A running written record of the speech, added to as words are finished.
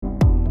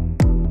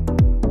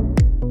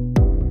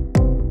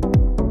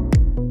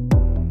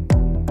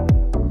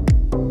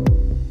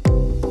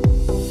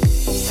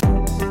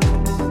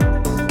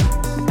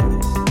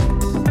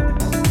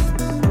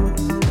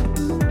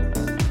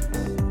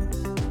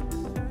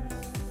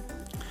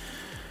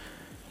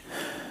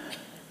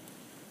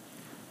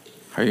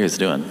How are you guys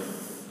doing?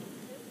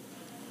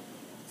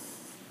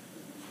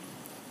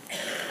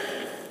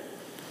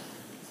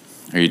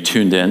 Are you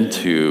tuned in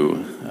to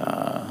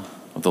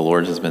what the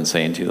Lord has been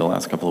saying to you the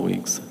last couple of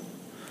weeks?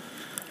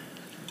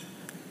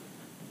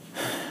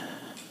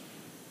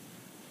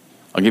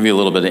 I'll give you a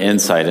little bit of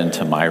insight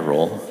into my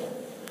role.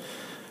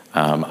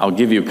 I'll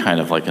give you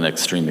kind of like an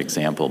extreme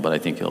example, but I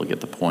think you'll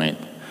get the point.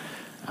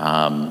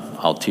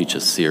 I'll teach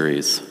a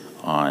series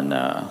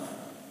on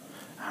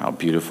how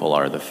beautiful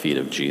are the feet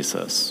of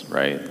Jesus,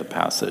 right? The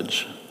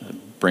passage,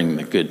 bring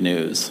the good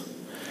news.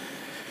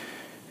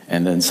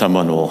 And then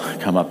someone will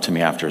come up to me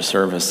after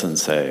service and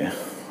say,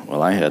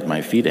 well, I had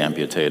my feet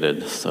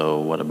amputated, so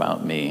what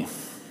about me?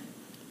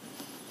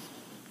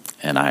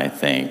 And I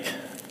think,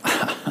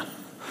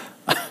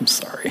 I'm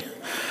sorry.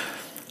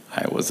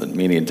 I wasn't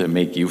meaning to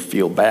make you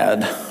feel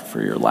bad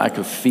for your lack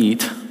of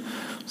feet.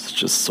 It's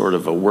just sort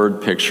of a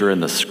word picture in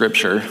the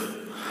scripture.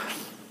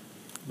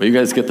 But you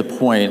guys get the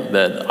point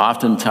that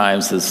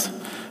oftentimes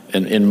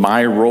in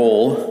my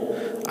role,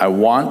 I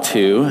want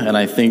to, and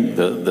I think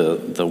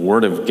the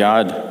Word of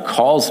God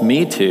calls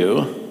me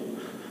to,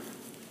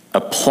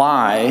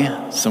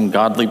 apply some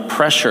godly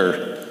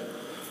pressure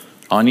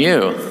on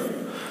you.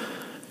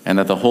 And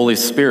that the Holy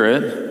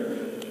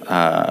Spirit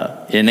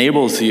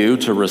enables you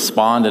to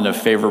respond in a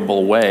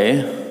favorable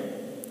way,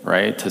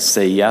 right? To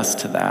say yes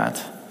to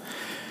that.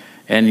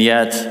 And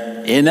yet,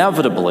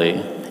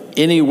 inevitably,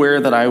 anywhere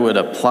that I would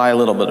apply a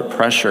little bit of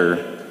pressure,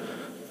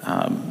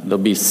 there'll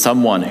be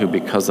someone who,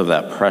 because of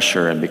that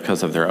pressure and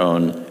because of their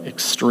own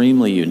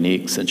extremely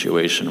unique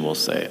situation, will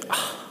say,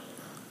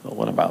 well,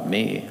 what about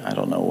me? I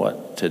don't know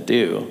what to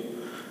do.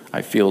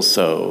 I feel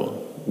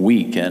so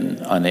weak and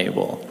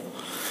unable.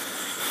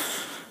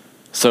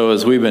 So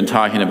as we've been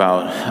talking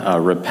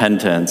about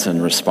repentance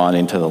and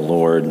responding to the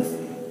Lord,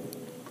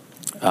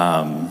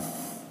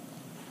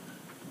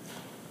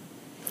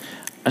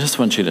 I just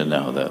want you to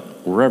know that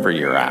wherever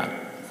you're at,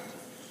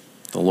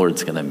 the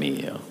Lord's going to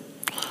meet you.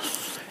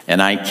 And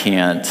I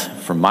can't,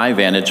 from my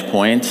vantage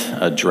point,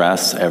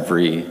 address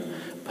every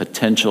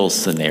potential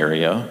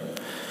scenario.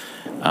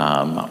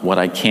 What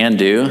I can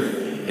do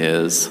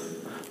is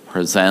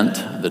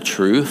present the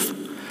truth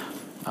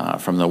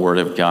from the Word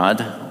of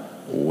God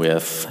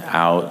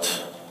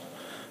without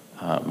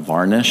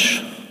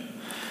varnish.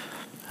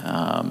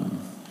 And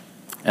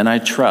I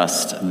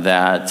trust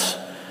that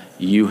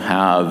you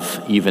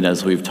have, even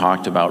as we've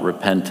talked about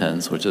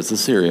repentance, which is a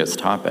serious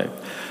topic,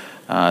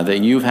 that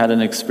you've had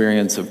an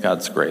experience of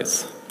God's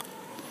grace.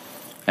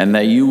 And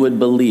that you would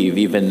believe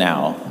even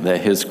now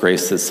that His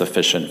grace is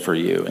sufficient for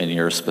you in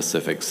your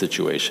specific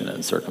situation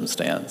and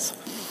circumstance.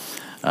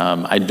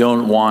 I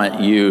don't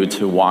want you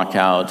to walk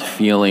out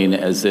feeling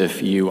as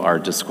if you are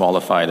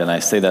disqualified. And I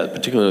say that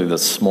particularly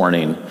this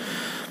morning.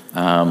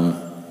 I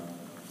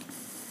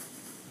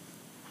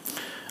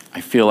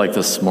feel like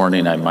this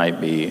morning I might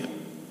be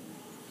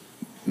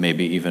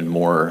maybe even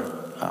more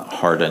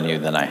hard on you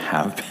than I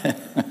have been.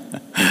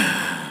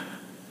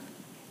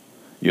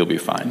 You'll be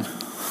fine.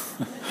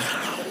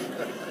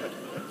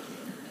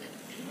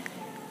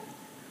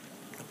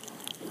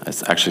 I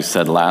actually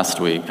said last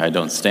week, I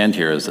don't stand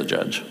here as a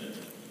judge.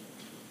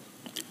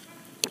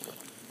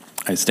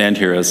 I stand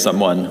here as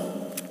someone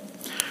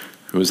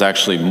who is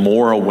actually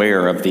more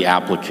aware of the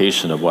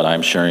application of what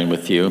I'm sharing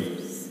with you,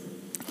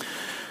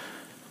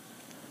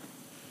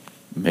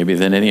 maybe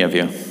than any of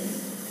you.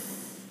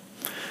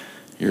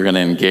 You're going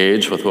to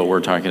engage with what we're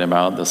talking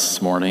about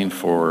this morning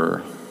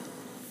for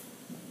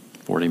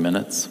 40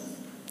 minutes.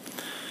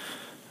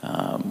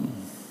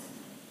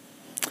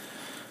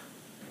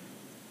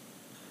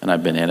 And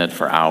I've been in it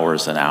for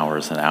hours and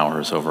hours and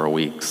hours over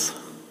weeks.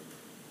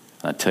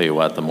 And I tell you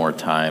what, the more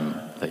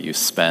time that you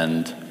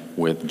spend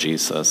with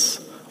Jesus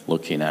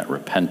looking at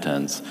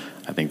repentance,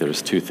 I think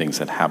there's two things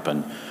that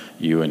happen.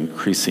 You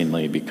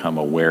increasingly become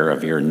aware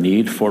of your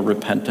need for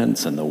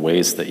repentance and the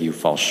ways that you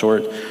fall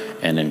short,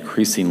 and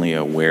increasingly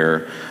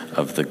aware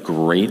of the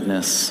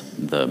greatness,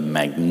 the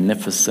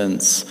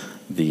magnificence,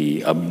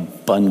 the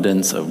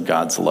abundance of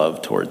God's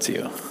love towards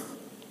you.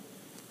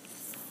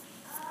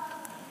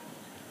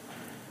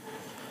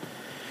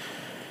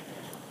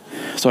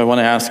 So I want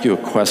to ask you a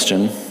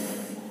question.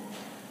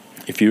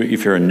 If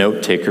you're a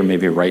note taker,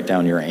 maybe write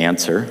down your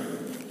answer.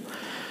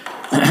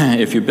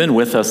 If you've been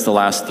with us the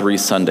last 3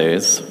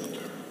 Sundays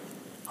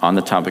on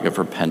the topic of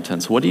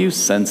repentance, what do you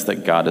sense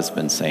that God has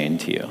been saying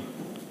to you?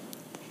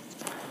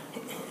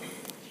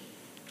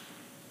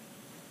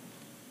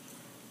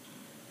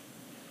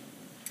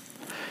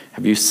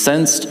 Have you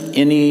sensed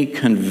any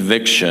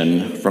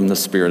conviction from the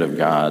Spirit of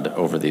God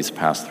over these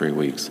past 3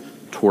 weeks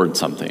toward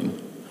something?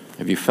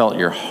 Have you felt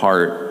your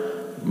heart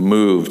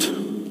moved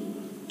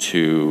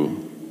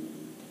to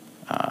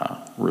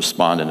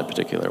respond in a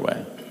particular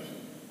way?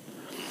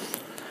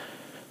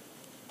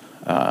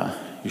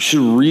 You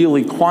should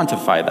really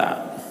quantify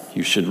that.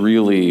 You should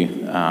really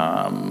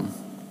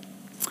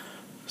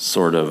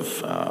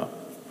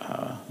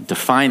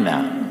define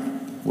that.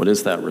 What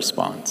is that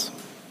response?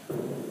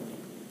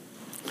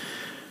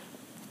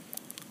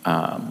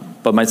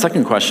 But my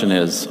second question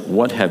is,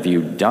 what have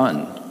you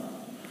done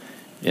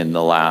in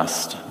the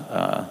last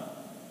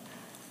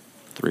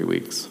 3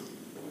 weeks?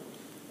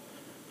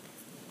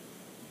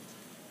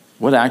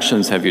 What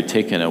actions have you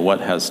taken and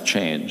what has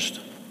changed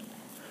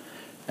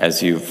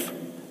as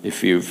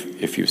if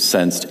you've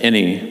sensed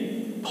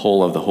any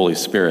pull of the Holy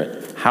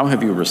Spirit? How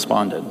have you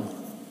responded?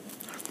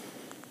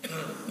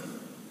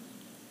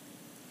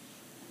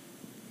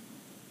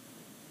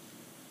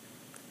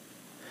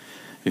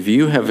 If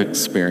you have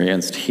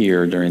experienced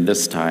here during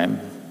this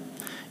time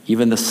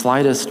even the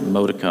slightest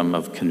modicum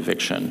of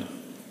conviction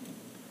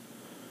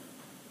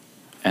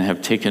and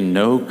have taken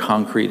no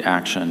concrete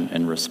action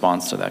in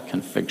response to that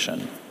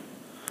conviction,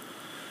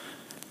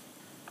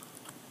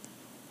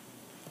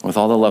 with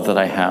all the love that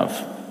I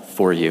have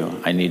for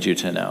you, I need you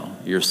to know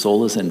your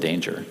soul is in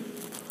danger.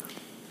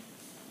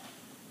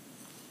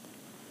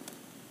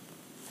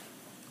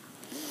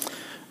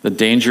 The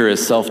danger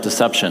is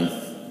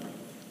self-deception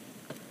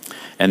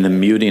and the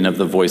muting of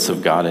the voice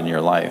of God in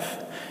your life.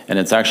 And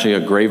it's actually a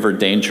graver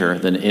danger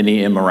than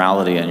any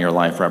immorality in your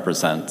life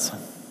represents.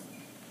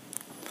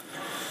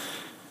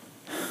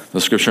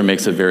 The scripture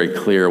makes it very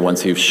clear,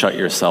 once you've shut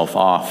yourself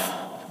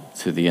off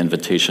to the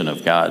invitation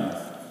of God,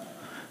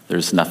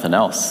 there's nothing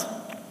else.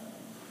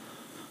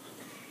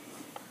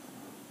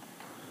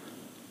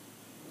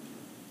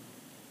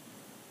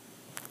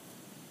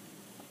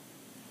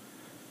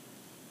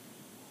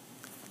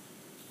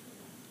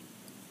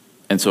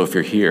 And so if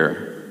you're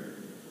here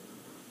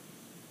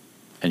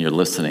and you're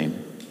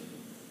listening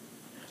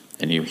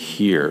and you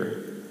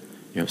hear,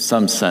 you have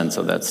some sense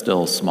of that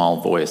still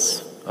small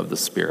voice of the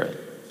Spirit,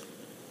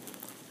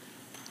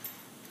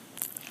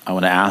 I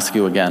want to ask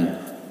you again,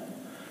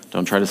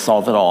 don't try to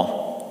solve it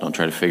all. Don't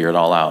try to figure it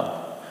all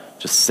out.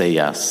 Just say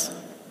yes.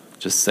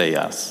 Just say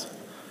yes.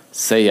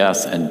 Say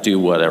yes and do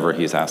whatever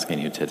he's asking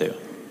you to do.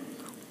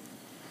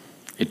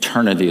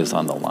 Eternity is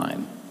on the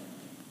line.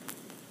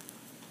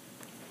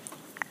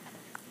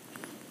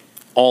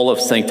 All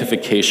of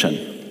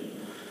sanctification,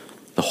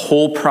 the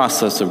whole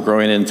process of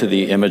growing into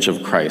the image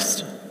of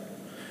Christ,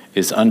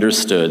 is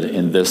understood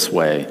in this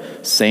way,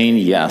 saying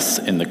yes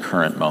in the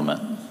current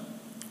moment.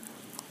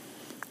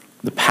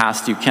 The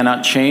past you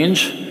cannot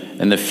change,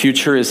 and the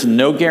future is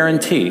no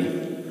guarantee.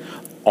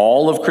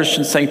 All of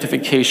Christian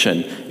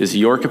sanctification is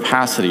your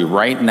capacity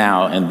right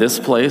now in this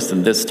place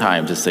and this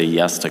time to say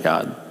yes to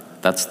God.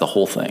 That's the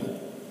whole thing.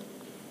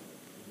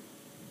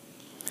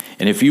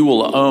 And if you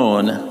will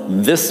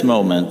own this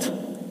moment,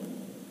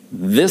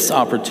 this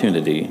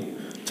opportunity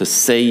to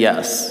say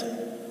yes,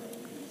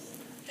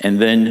 and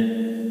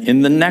then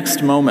in the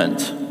next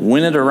moment,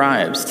 when it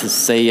arrives, to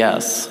say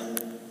yes,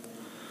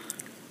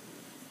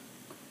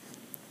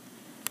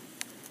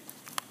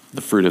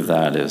 the fruit of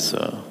that is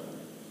a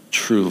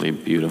truly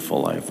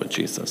beautiful life with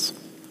Jesus.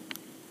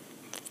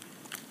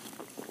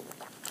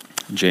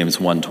 James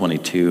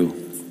 1:22,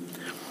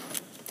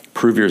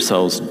 prove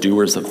yourselves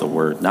doers of the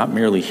word, not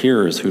merely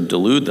hearers who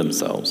delude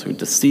themselves, who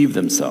deceive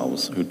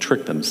themselves, who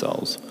trick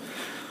themselves.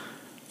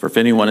 For if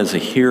anyone is a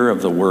hearer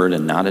of the word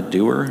and not a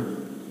doer,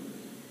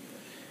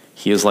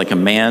 he is like a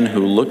man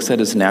who looks at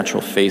his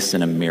natural face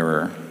in a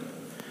mirror.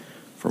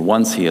 For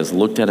once he has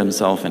looked at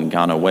himself and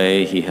gone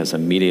away, he has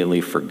immediately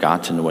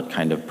forgotten what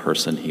kind of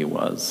person he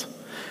was.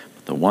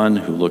 But the one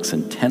who looks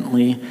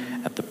intently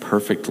at the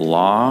perfect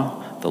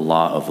law, the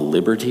law of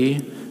liberty,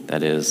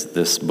 that is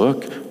this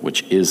book,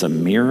 which is a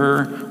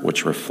mirror,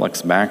 which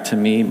reflects back to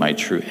me my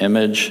true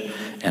image,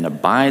 and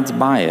abides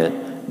by it,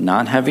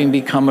 not having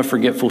become a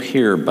forgetful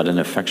hearer, but an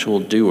effectual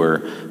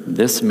doer,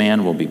 this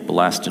man will be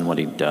blessed in what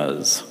he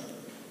does.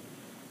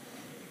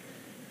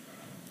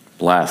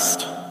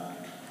 Blessed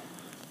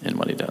in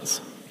what he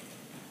does.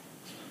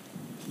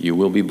 You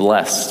will be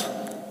blessed.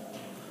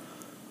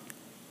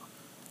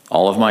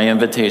 All of my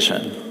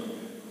invitation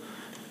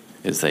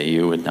is that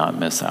you would not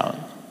miss out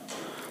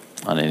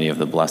on any of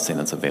the blessing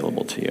that's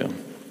available to you.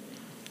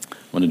 I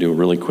want to do a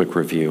really quick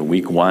review.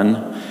 Week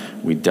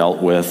 1, we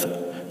dealt with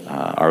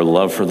our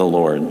love for the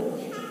Lord.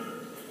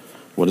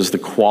 What is the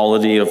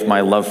quality of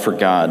my love for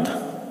God? I'm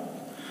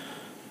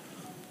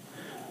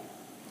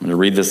going to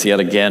read this yet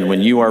again.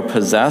 When you are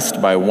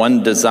possessed by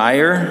one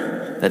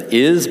desire, that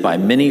is, by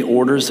many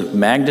orders of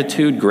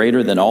magnitude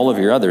greater than all of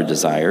your other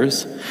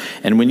desires,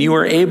 and when you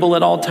are able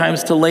at all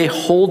times to lay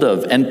hold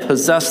of and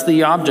possess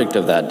the object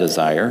of that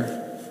desire,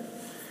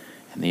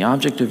 and the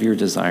object of your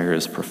desire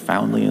is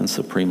profoundly and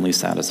supremely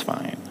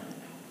satisfying,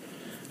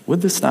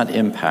 would this not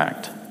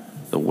impact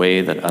the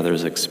way that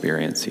others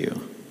experience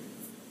you,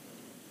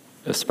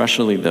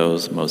 especially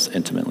those most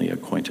intimately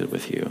acquainted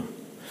with you?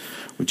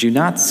 Would you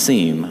not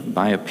seem,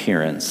 by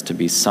appearance, to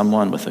be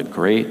someone with a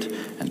great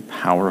and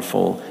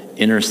powerful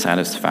inner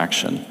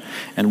satisfaction?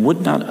 And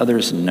would not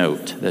others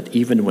note that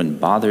even when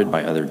bothered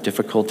by other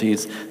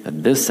difficulties,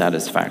 that this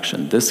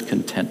satisfaction, this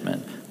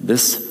contentment,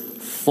 this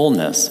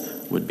fullness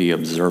would be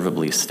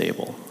observably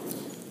stable?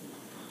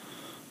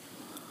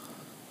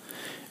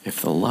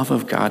 If the love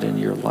of God in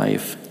your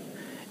life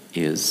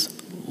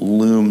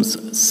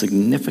looms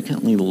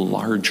significantly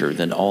larger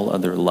than all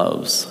other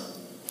loves,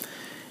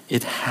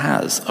 it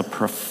has a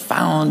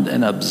profound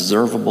and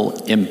observable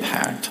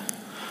impact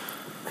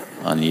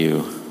on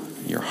you,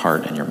 your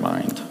heart, and your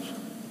mind.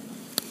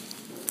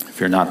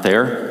 If you're not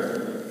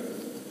there,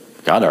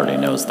 God already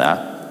knows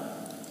that.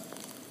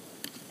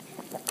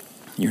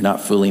 You're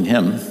not fooling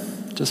him.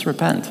 Just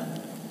repent.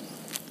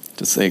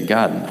 Just say,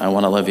 God, I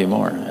want to love you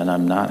more, and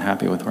I'm not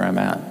happy with where I'm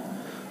at.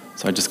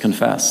 So I just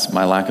confess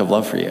my lack of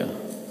love for you.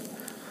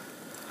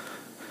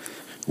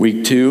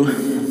 Week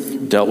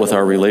 2 dealt with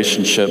our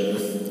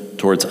relationship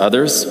towards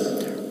others.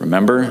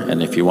 Remember,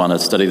 and if you want to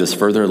study this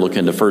further, look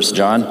into 1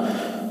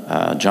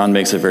 John. John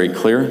makes it very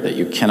clear that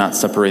you cannot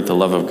separate the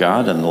love of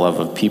God and the love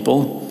of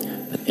people.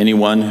 That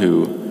anyone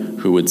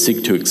who would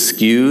seek to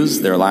excuse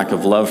their lack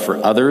of love for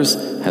others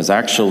has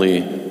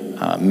actually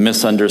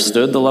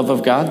misunderstood the love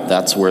of God.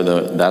 That's where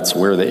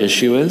the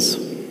issue is.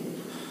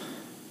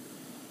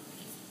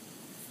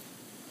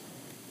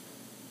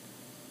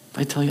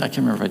 I can't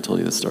remember if I told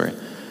you this story.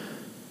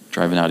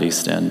 Driving out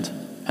East End,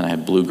 and I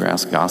had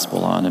Bluegrass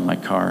Gospel on in my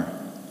car.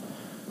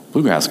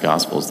 Bluegrass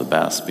Gospel is the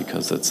best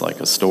because it's like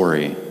a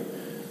story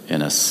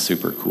in a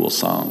super cool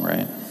song,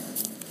 right?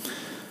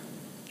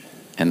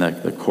 And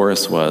the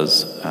chorus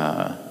was,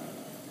 I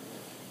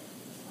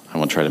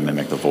won't try to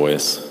mimic the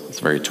voice.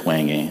 It's very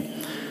twangy.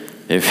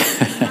 If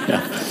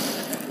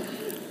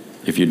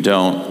you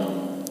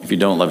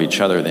don't love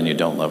each other, then you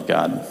don't love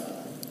God.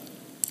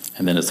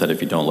 And then it said,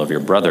 if you don't love your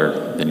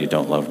brother, then you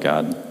don't love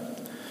God.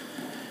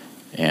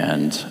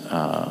 And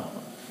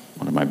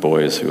one of my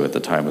boys, who at the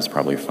time was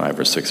probably 5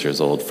 or 6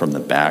 years old, from the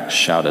back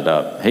shouted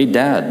up, "Hey,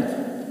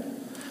 Dad,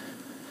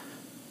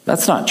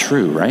 that's not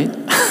true, right?"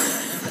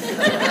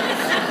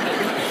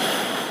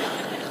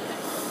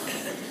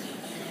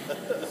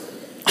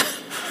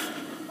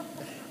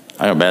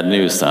 I got bad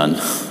news, son.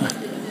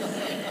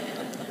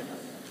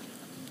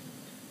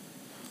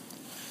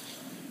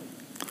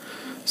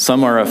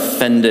 Some are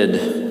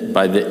offended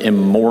by the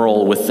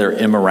immoral with their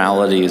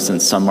immoralities, and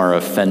some are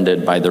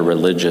offended by the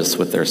religious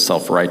with their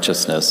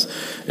self-righteousness.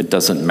 It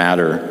doesn't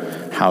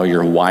matter how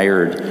you're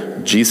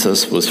wired.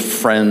 Jesus was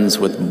friends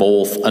with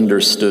both,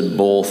 understood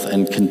both,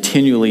 and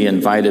continually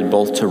invited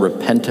both to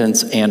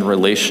repentance and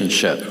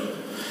relationship.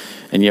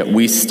 And yet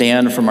we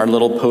stand from our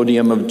little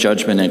podium of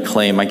judgment and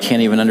claim, I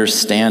can't even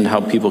understand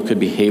how people could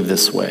behave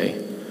this way.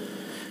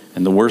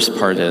 And the worst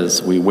part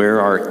is we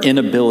wear our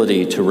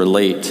inability to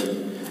relate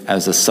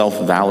as a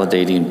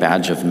self-validating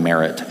badge of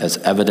merit, as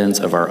evidence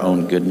of our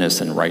own goodness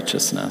and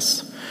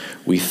righteousness.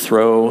 We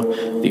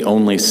throw the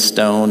only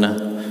stone,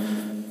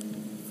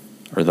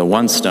 or the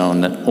one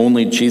stone that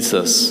only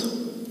Jesus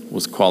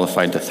was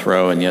qualified to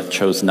throw and yet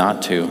chose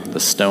not to, the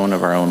stone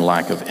of our own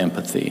lack of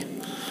empathy.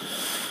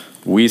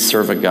 We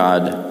serve a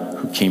God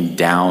who came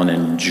down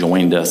and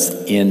joined us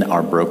in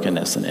our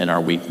brokenness and in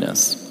our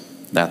weakness.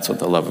 That's what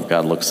the love of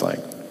God looks like.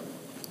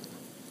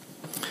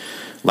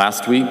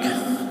 Last week,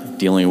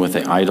 dealing with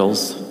the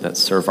idols that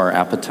serve our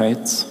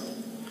appetites.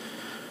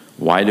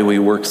 Why do we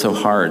work so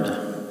hard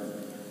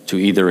to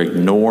either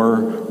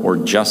ignore or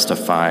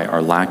justify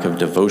our lack of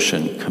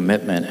devotion,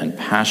 commitment, and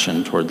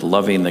passion toward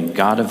loving the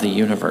God of the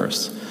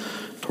universe,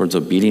 towards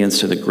obedience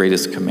to the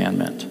greatest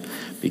commandment?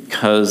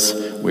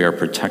 Because we are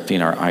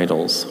protecting our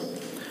idols.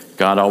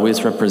 God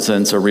always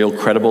represents a real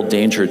credible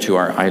danger to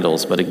our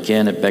idols, but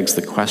again, it begs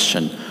the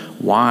question,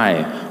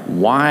 why?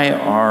 Why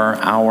are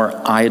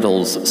our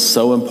idols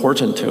so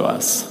important to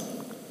us?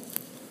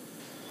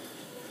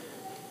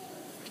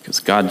 Because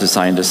God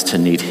designed us to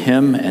need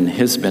him and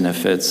his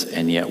benefits,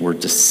 and yet we're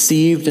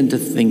deceived into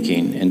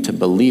thinking, into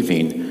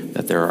believing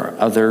that there are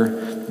other,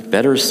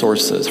 better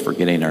sources for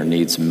getting our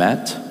needs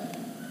met.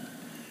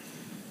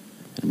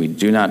 And we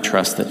do not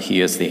trust that he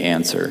is the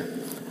answer.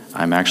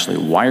 I'm actually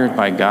wired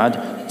by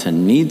God to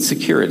need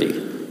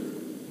security.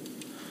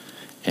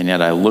 And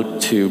yet I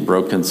look to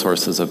broken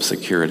sources of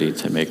security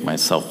to make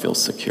myself feel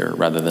secure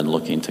rather than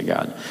looking to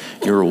God.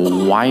 You're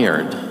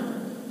wired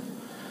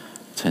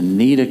to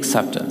need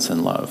acceptance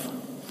and love.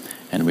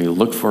 And we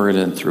look for it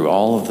in through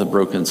all of the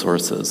broken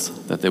sources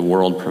that the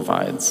world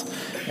provides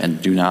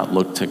and do not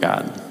look to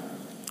God.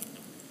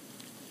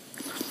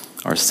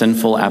 Our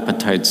sinful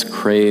appetites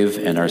crave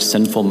and our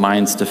sinful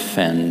minds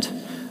defend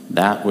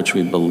that which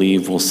we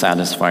believe will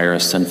satisfy our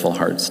sinful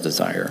heart's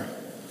desire.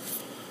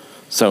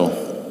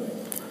 So,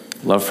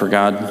 love for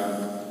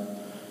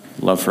God,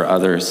 love for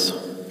others,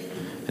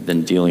 and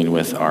then dealing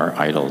with our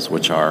idols,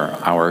 which are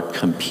our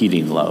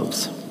competing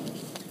loves.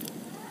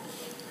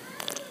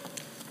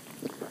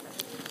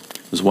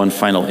 There's one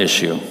final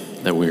issue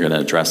that we're going to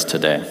address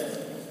today.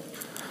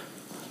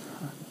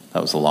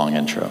 That was a long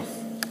intro.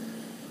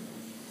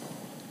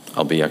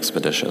 I'll be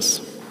expeditious.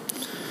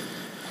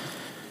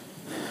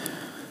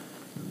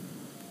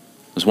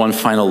 There's one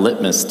final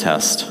litmus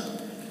test.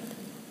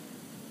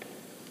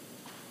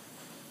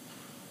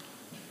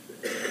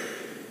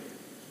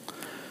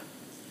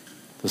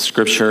 The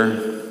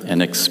scripture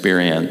and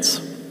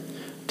experience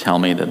tell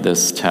me that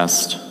this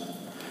test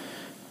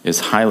is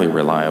highly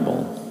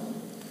reliable,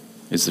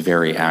 is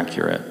very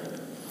accurate,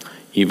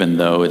 even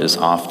though it is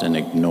often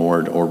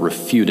ignored or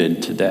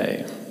refuted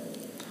today.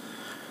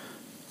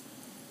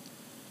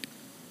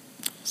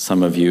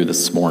 Some of you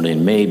this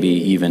morning may be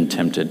even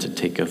tempted to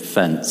take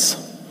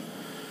offense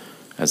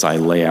as I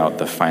lay out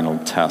the final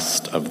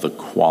test of the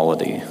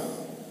quality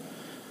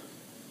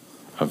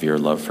of your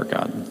love for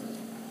God.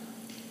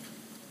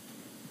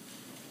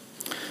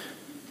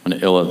 I'm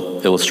going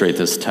to illustrate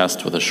this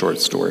test with a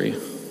short story.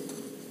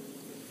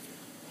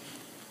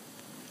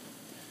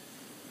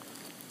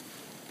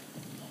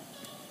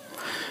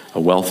 A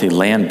wealthy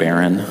land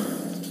baron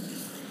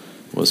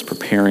was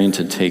preparing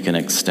to take an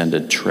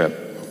extended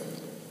trip.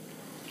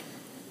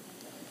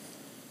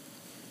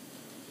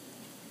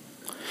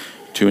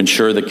 To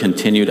ensure the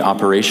continued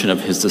operation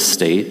of his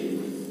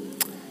estate,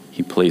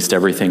 he placed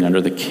everything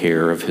under the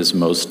care of his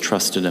most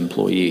trusted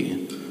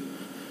employee.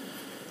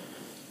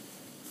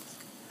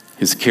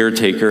 His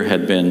caretaker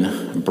had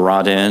been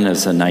brought in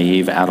as a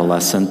naive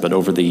adolescent, but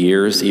over the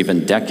years,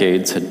 even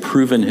decades, had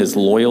proven his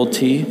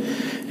loyalty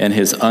and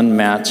his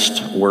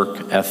unmatched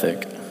work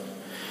ethic.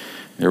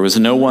 There was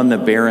no one the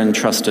baron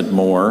trusted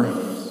more.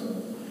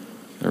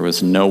 There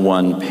was no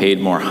one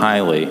paid more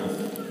highly.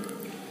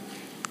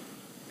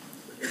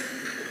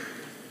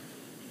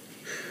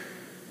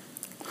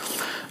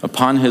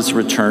 Upon his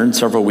return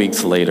several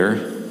weeks later,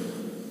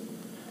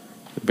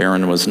 the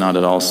baron was not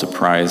at all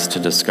surprised to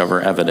discover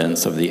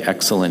evidence of the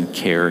excellent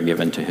care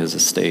given to his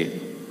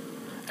estate.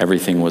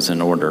 Everything was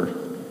in order: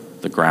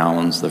 the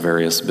grounds, the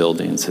various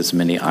buildings, his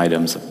many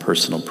items of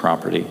personal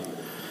property.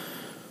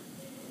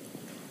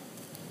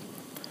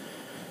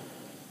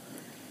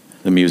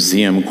 The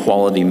museum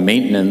quality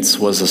maintenance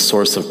was a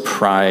source of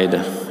pride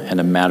and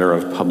a matter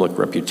of public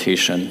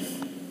reputation.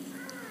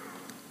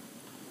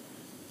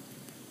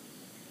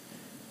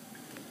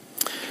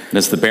 And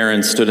as the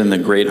baron stood in the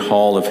great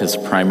hall of his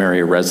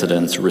primary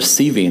residence,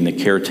 receiving the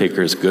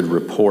caretaker's good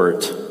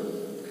report,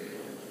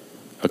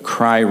 a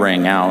cry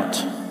rang out.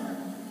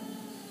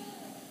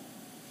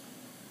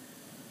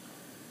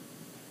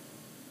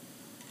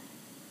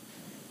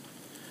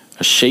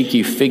 A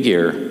shaky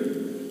figure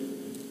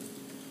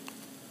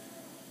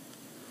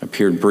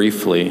appeared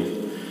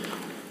briefly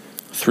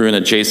through an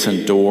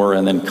adjacent door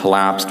and then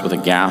collapsed with a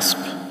gasp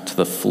to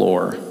the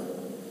floor.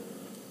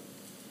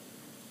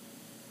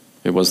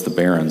 It was the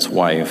baron's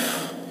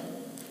wife,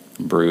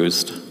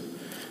 bruised,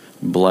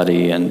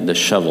 bloody, and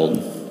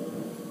disheveled.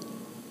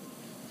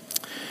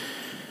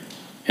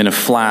 In a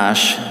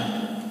flash,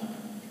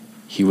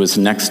 he was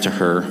next to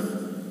her,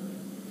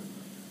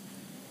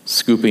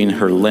 scooping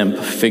her limp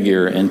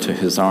figure into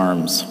his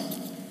arms.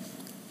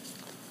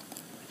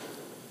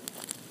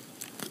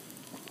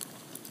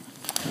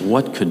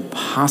 What could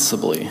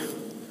possibly?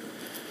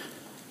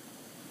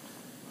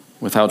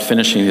 Without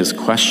finishing his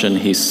question,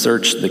 he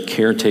searched the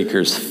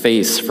caretaker's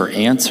face for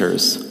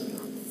answers.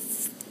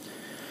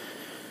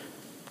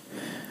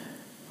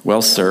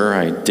 Well, sir,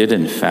 I did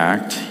in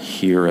fact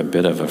hear a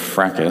bit of a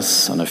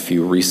fracas on a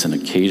few recent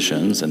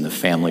occasions in the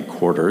family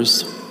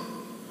quarters.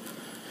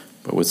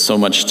 But with so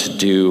much to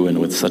do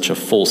and with such a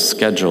full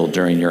schedule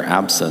during your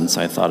absence,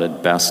 I thought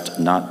it best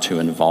not to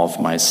involve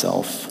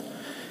myself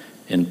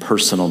in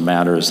personal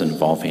matters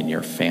involving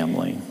your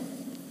family.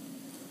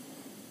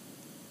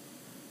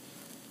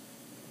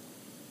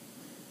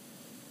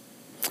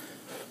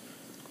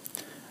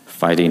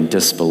 Fighting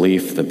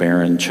disbelief, the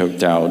baron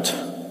choked out,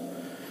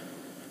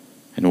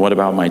 "And what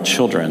about my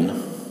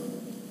children?"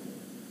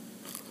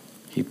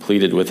 He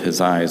pleaded with his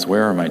eyes,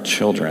 "Where are my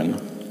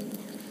children?"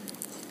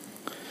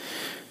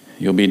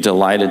 You'll be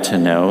delighted to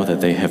know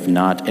that they have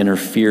not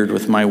interfered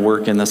with my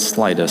work in the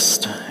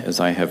slightest,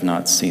 as I have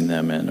not seen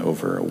them in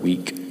over a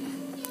week.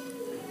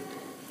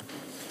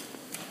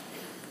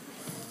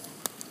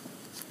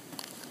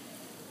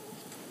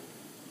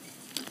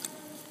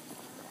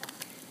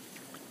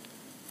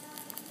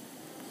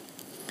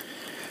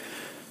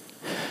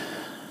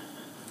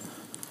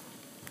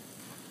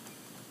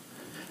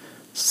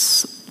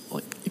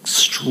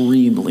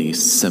 Extremely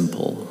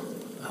simple,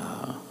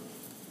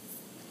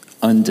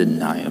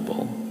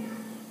 undeniable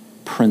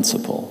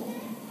principle.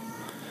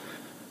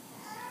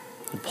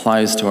 It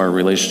applies to our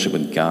relationship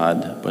with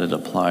God, but it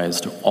applies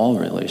to all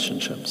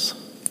relationships.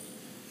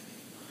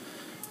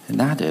 And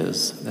that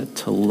is that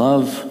to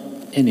love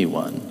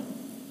anyone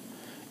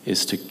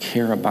is to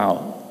care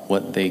about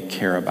what they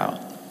care about.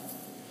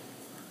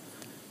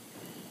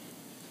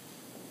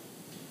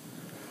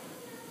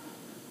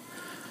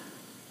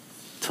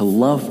 To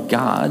love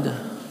God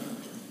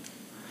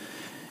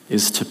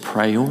is to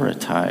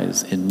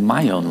prioritize in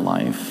my own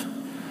life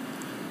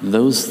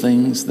those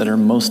things that are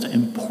most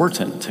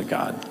important to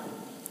God.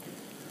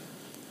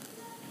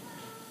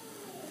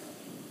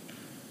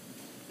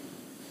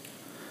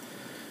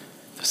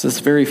 There's this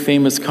very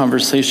famous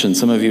conversation,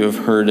 some of you have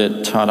heard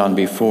it taught on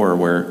before,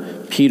 where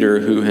Peter,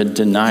 who had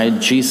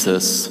denied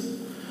Jesus,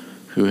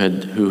 who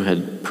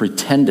had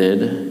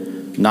pretended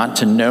not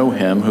to know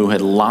him, who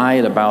had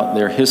lied about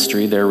their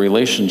history, their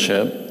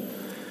relationship,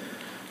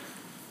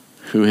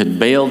 who had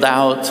bailed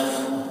out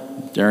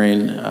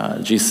during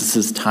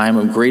Jesus' time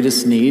of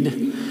greatest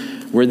need,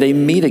 where they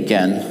meet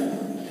again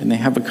and they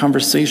have a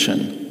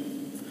conversation.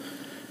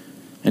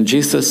 And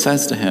Jesus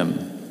says to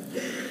him,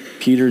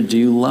 Peter, do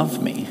you love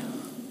me?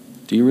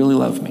 Do you really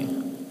love me?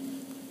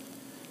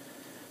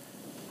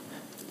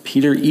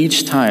 Peter,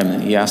 each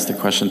time, he asked the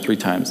question 3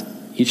 times,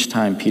 each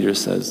time Peter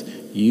says,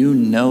 you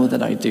know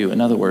that I do.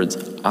 In other words,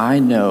 I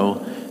know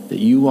that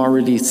you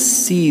already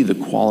see the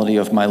quality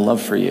of my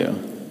love for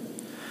you.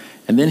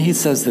 And then he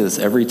says this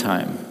every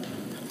time.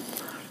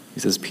 He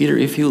says, Peter,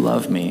 if you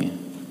love me,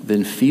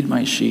 then feed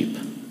my sheep,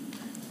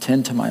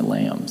 tend to my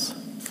lambs,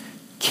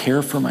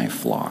 care for my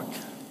flock.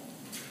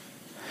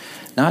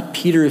 Not,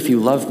 Peter, if you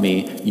love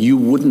me, you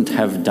wouldn't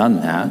have done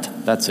that.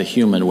 That's a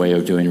human way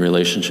of doing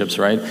relationships,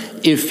 right?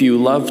 If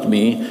you loved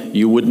me,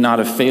 you would not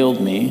have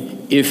failed me.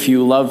 If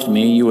you loved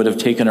me, you would have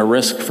taken a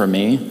risk for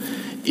me.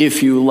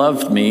 If you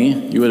loved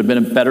me, you would have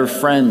been a better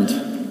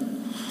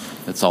friend.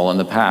 It's all in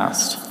the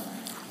past.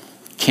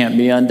 Can't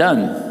be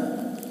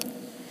undone.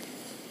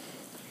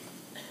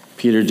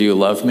 Peter, do you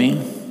love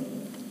me?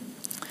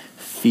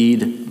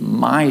 Feed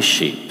my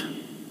sheep.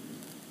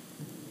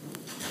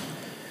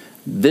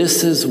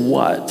 This is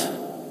what,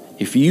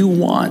 if you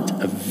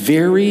want a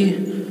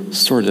very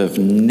sort of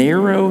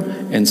narrow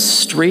and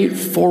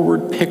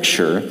straightforward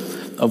picture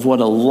of what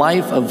a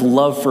life of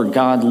love for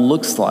God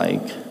looks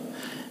like,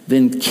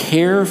 then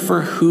care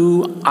for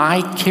who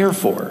I care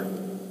for.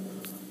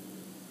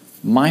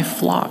 My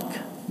flock,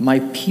 my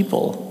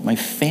people, my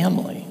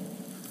family.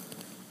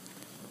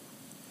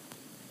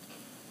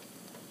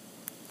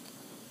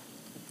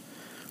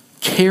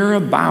 Care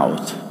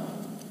about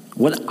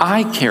what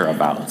I care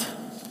about.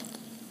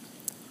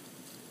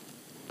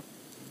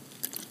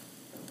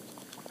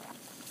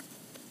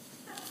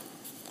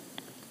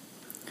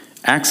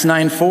 Acts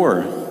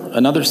 9:4,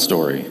 another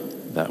story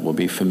that will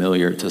be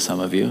familiar to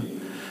some of you.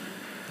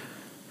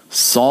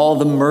 Saul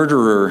the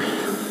murderer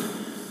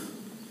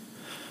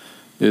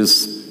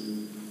is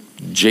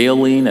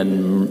jailing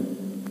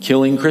and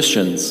killing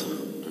Christians.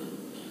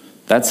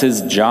 That's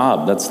his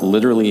job. That's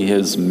literally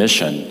his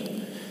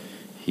mission.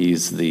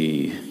 He's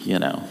the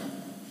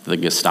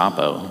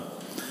Gestapo.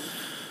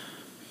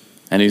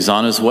 And he's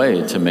on his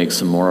way to make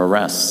some more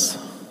arrests,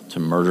 to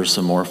murder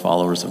some more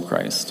followers of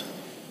Christ.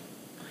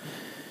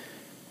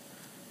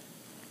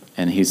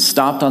 And he's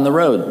stopped on the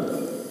road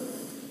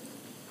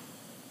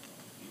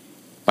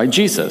by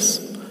Jesus.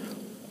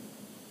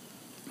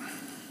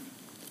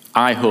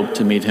 I hope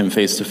to meet him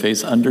face to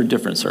face under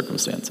different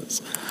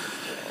circumstances.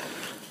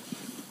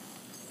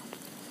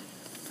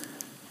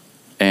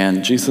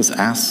 And Jesus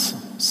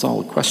asks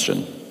Saul a question.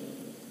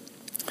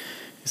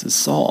 He says,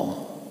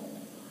 Saul,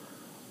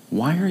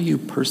 why are you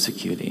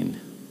persecuting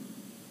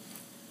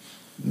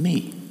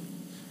me?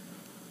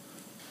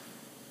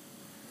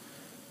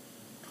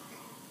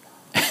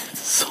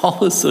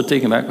 Saul is so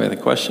taken back by the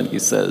question, he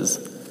says,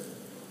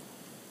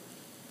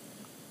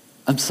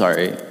 I'm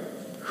sorry,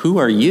 who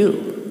are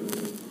you?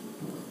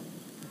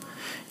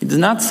 He does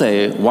not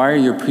say, why are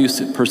you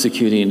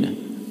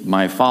persecuting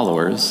my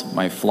followers,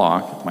 my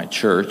flock, my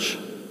church,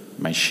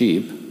 my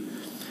sheep?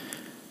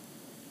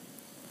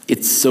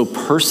 It's so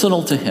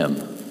personal to him.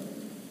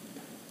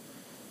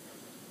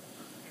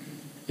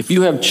 If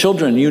you have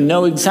children, you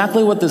know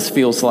exactly what this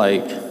feels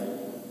like.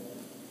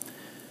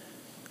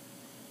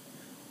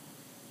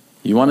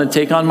 You want to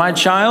take on my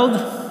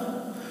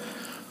child?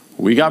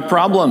 We got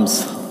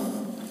problems.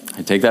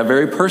 I take that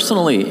very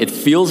personally. It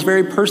feels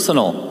very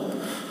personal.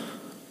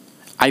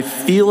 I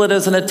feel it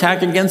as an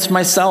attack against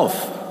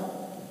myself.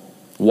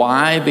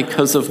 Why?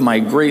 Because of my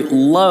great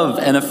love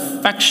and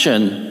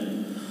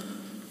affection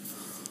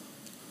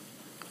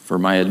for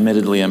my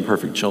admittedly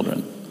imperfect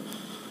children.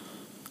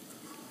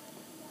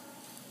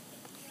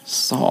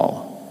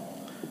 Saul,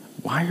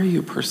 why are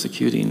you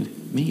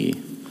persecuting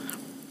me?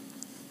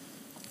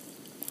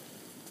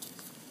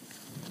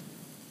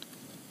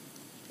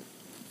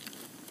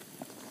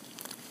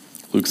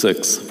 Luke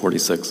 6,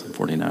 46 and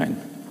 49.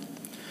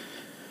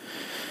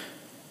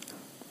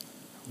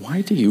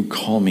 Why do you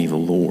call me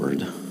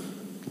Lord,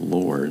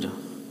 Lord,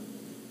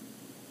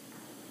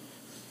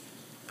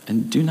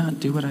 and do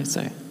not do what I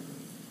say?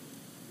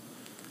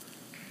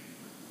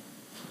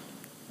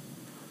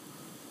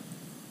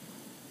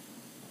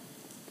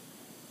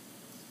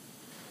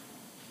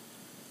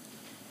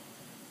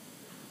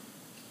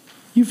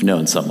 You've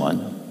known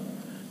someone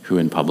who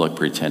in public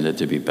pretended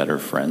to be better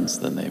friends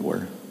than they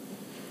were.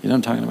 You know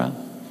what I'm talking about?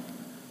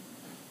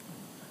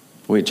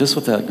 Wait, just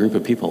with that group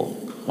of people,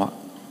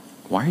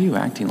 why are you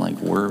acting like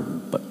we're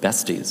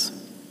besties?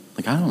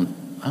 Like, I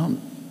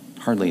don't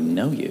hardly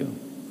know you.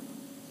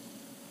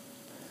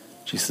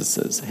 Jesus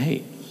says,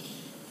 hey,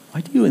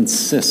 why do you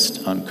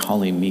insist on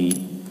calling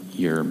me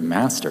your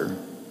master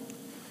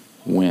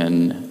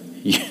when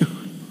you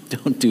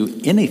don't do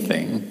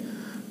anything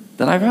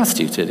that I've asked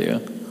you to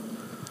do?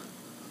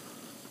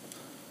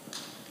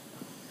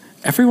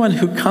 Everyone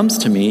who comes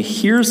to me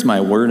hears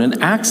my word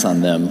and acts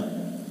on them.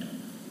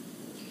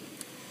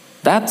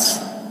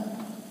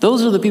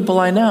 Those are the people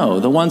I know,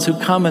 the ones who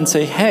come and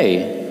say,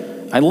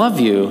 hey, I love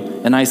you.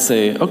 And I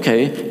say,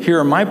 okay, here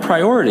are my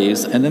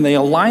priorities. And then they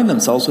align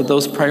themselves with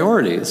those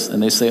priorities.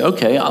 And they say,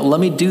 okay, let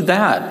me do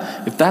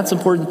that. If that's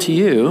important to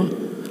you,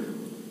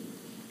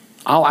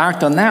 I'll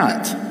act on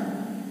that.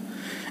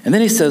 And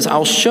then he says,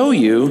 I'll show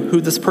you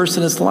who this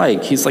person is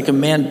like. He's like a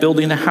man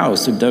building a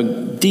house who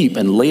dug deep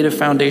and laid a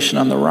foundation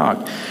on the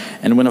rock.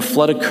 And when a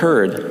flood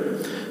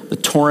occurred, the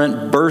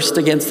torrent burst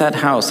against that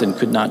house and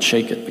could not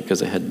shake it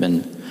because it had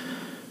been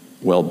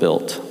well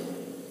built.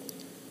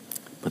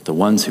 But the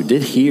ones who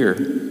did hear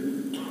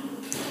and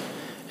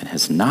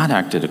has not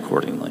acted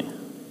accordingly,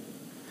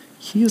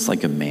 he is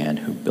like a man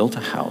who built a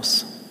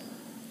house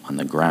on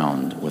the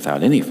ground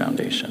without any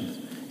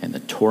foundation, and the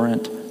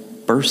torrent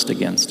burst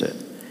against it,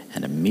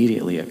 and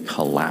immediately it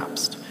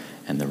collapsed,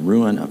 and the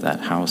ruin of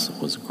that house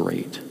was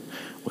great.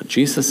 What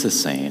Jesus is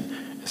saying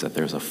is that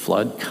there's a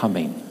flood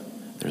coming.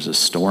 There's a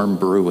storm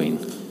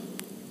brewing.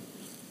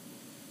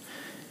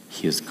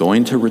 He is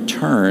going to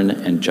return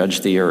and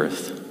judge the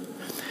earth.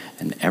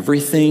 And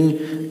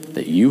everything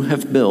that you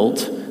have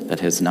built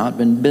that has not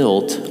been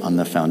built on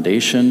the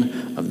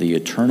foundation of the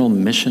eternal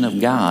mission of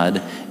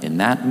God, in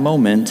that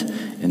moment,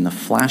 in the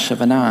flash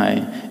of an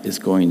eye, is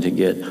going to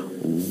get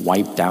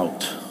wiped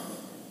out.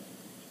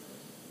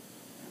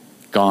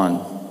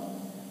 Gone.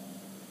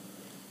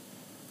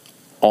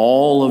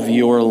 All of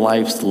your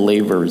life's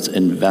labors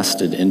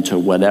invested into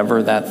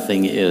whatever that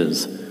thing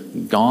is,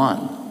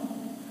 gone.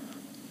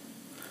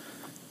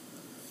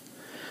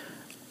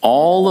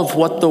 All of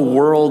what the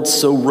world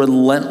so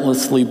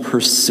relentlessly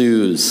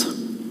pursues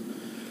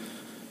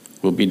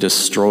will be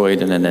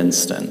destroyed in an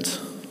instant.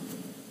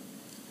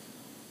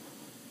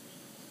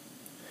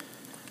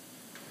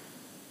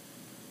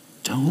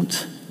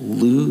 Don't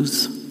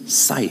lose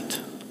sight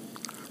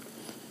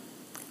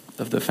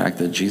of the fact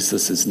that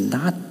Jesus is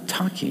not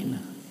talking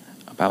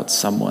about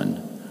someone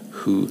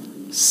who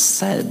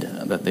said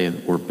that they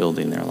were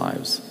building their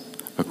lives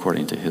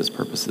according to his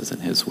purposes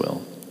and his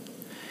will.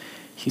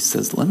 He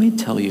says, let me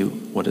tell you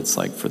what it's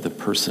like for the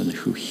person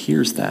who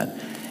hears that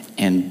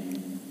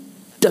and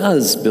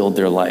does build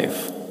their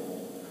life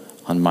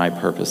on my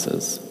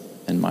purposes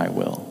and my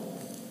will.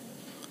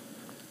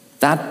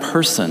 That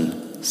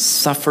person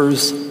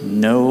suffers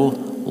no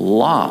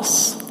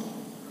loss.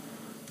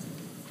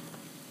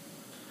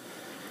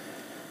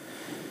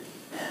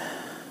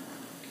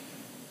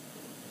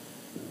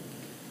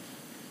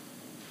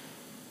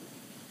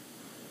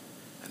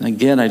 And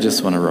again, I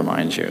just want to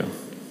remind you,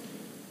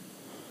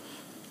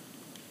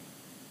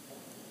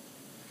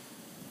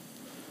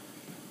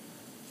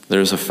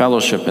 there's a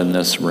fellowship in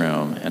this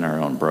room in our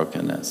own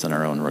brokenness and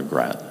our own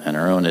regret and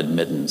our own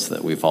admittance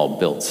that we've all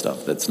built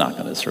stuff that's not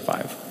going to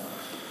survive.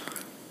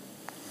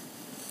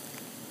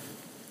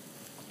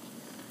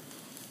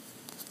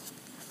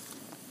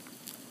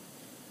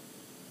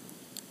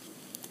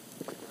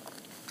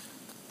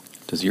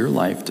 Does your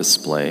life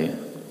display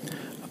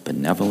a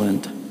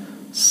benevolent,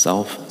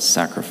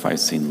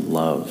 self-sacrificing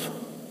love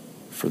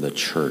for the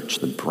church,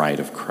 the bride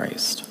of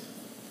Christ?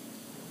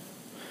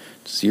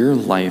 Does your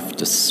life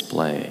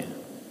display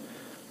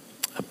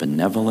a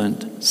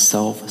benevolent,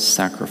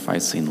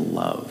 self-sacrificing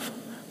love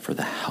for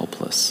the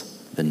helpless,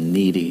 the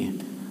needy,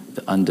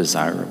 the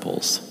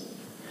undesirables?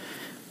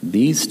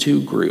 These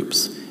two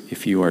groups,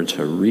 if you are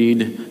to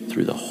read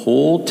through the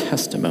whole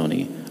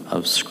testimony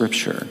of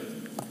Scripture,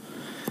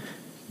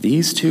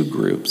 these two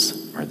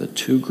groups are the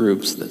two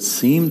groups that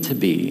seem to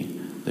be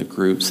the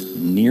groups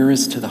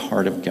nearest to the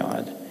heart of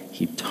God.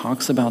 He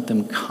talks about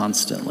them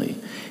constantly.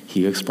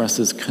 He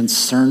expresses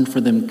concern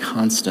for them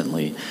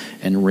constantly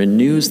and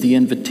renews the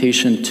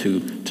invitation to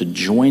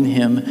join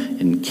him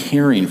in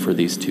caring for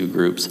these two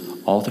groups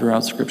all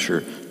throughout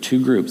Scripture.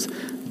 Two groups: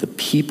 the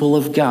people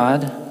of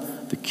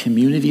God, the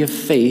community of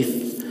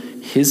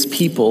faith, his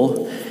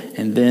people,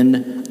 and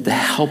then the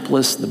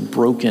helpless, the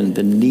broken,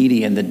 the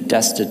needy, and the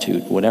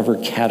destitute, whatever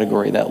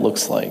category that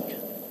looks like.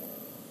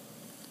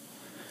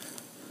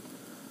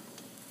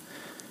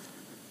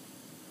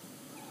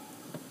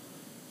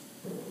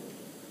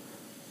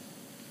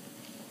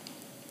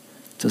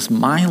 Does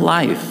my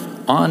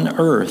life on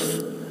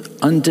earth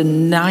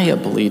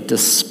undeniably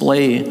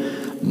display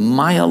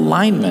my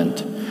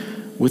alignment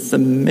with the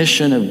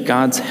mission of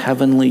God's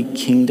heavenly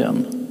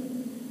kingdom?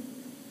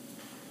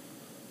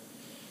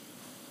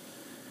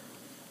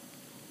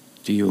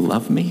 Do you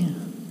love me?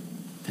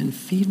 Then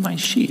feed my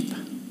sheep.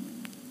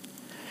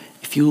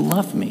 If you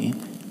love me,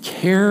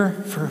 care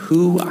for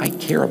who I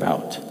care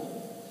about.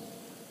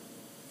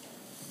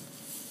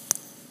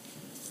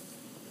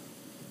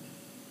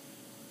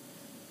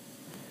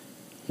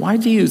 Why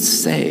do you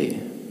say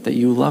that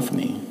you love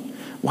me?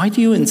 Why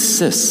do you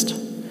insist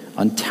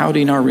on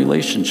touting our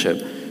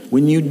relationship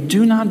when you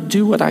do not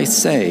do what I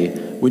say,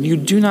 when you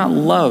do not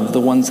love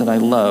the ones that I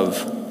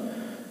love,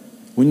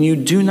 when you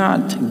do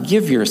not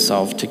give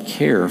yourself to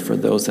care for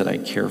those that I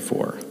care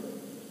for?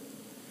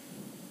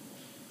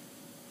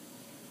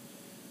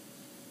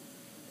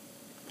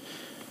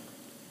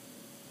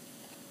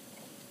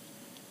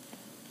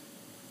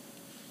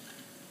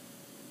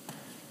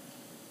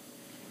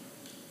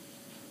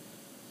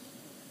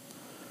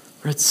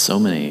 Read so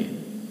many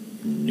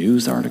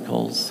news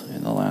articles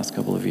in the last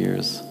couple of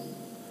years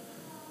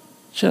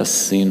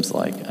Just seems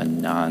like a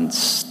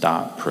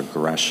non-stop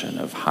progression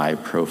of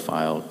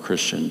high-profile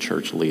Christian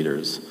church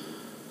leaders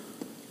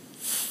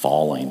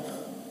falling.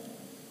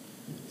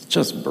 It's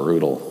just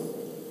brutal.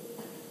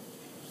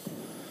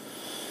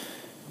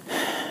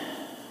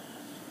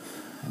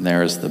 And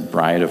there is the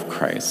bride of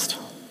Christ,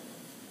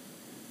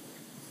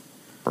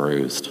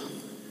 bruised,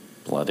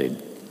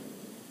 bloodied,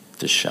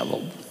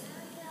 disheveled.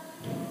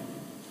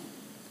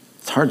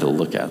 It's hard to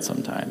look at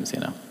sometimes,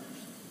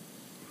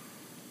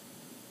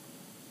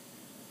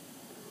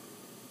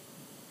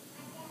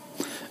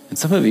 And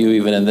some of you,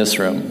 even in this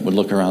room, would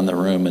look around the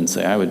room and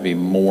say, I would be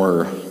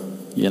more,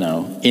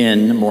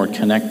 more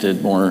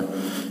connected, more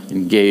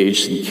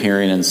engaged in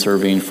caring and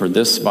serving for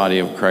this body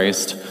of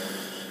Christ,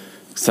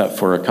 except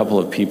for a couple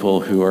of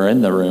people who are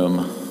in the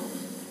room.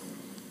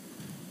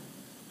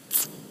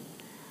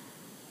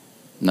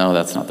 No,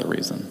 that's not the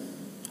reason.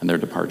 And their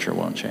departure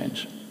won't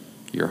change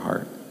your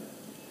heart.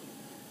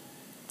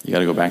 You got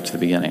to go back to the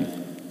beginning.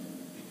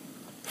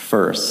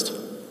 First,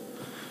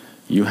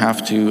 you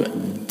have to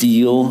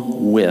deal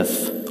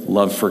with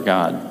love for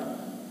God.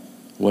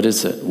 What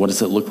is it? What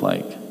does it look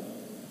like?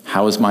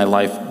 How is my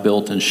life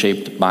built and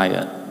shaped by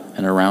it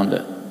and around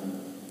it?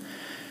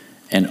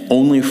 And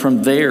only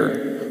from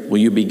there will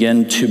you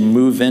begin to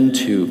move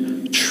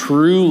into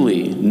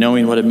truly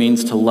knowing what it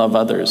means to love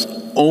others.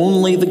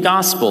 Only the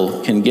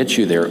gospel can get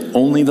you there.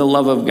 Only the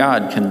love of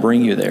God can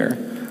bring you there.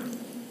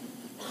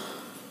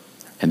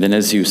 And then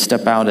as you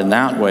step out in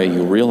that way,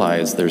 you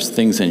realize there's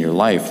things in your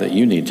life that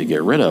you need to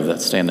get rid of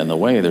that stand in the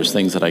way. There's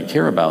things that I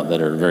care about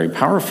that are very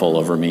powerful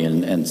over me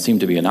and seem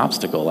to be an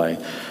obstacle. I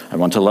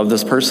want to love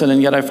this person,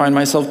 and yet I find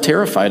myself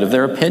terrified of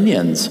their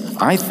opinions.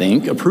 I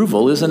think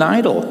approval is an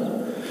idol.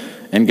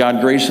 And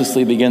God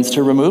graciously begins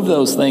to remove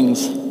those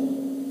things.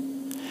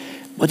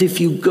 But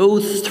if you go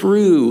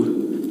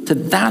through to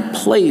that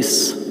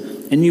place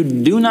and you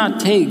do not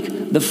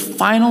take the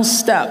final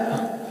step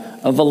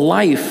of a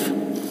life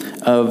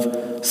of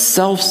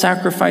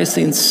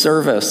self-sacrificing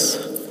service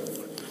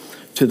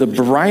to the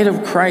bride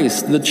of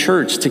Christ, the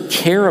church, to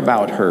care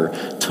about her,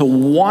 to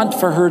want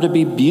for her to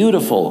be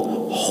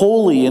beautiful,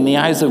 holy in the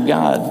eyes of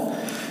God,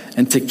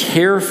 and to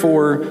care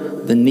for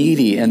the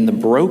needy and the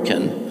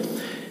broken,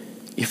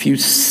 if you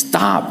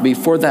stop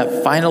before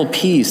that final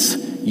piece,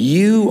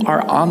 you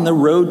are on the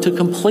road to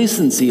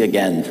complacency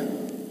again.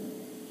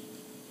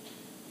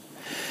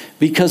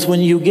 Because when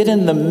you get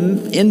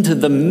into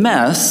the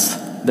mess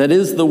that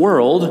is the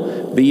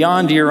world,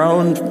 beyond your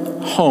own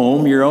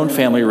home, your own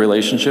family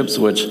relationships,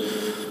 which,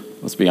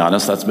 let's be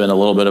honest, that's been a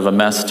little bit of a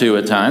mess too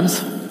at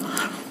times.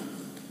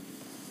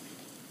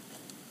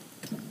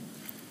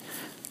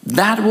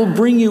 That will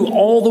bring you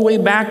all the way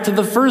back to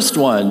the first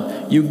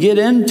one. You get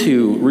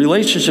into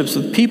relationships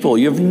with people.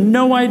 You have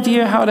no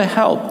idea how to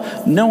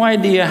help, no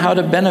idea how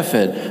to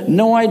benefit,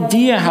 no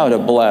idea how to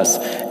bless.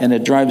 And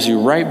it drives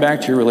you right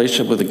back to your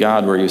relationship with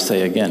God, where you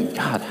say again,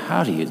 God,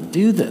 how do you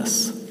do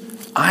this?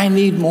 I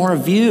need more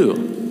of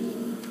you.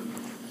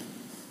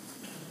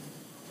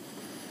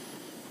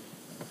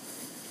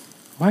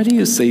 Why do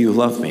you say you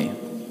love me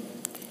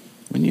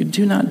when you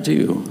do not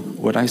do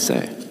what I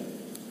say?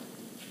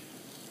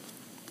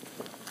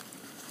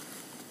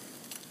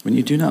 When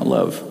you do not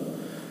love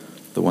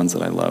the ones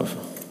that I love?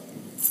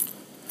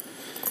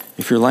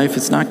 If your life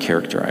is not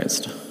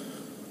characterized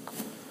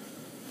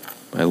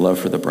by a love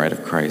for the bride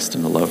of Christ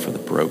and a love for the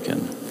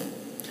broken,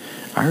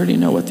 I already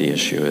know what the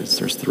issue is.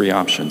 There's three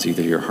options.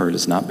 Either your heart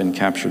has not been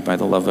captured by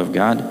the love of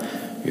God,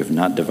 you have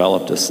not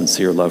developed a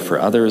sincere love for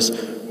others,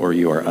 or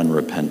you are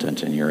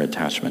unrepentant in your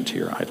attachment to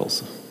your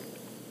idols.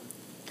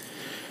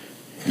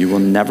 You will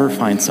never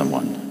find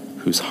someone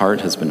whose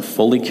heart has been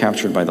fully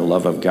captured by the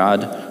love of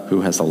God,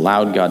 who has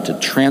allowed God to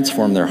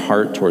transform their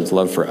heart towards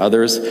love for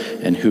others,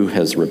 and who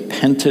has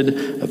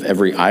repented of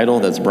every idol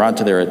that's brought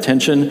to their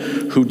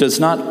attention, who does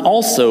not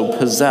also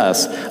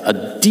possess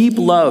a deep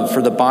love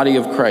for the body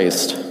of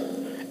Christ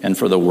and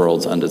for the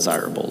world's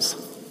undesirables.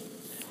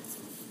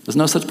 There's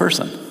no such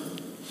person.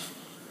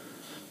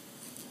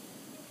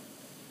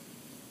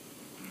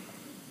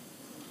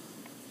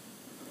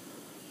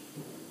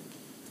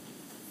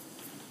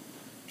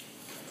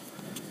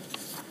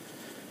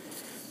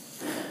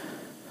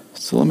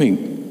 So let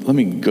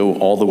me go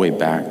all the way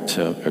back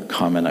to a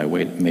comment I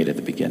made at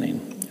the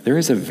beginning. There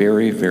is a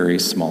very, very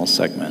small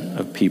segment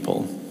of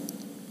people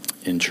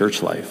in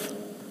church life,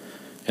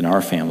 in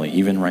our family,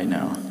 even right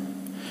now,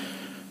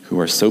 who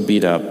are so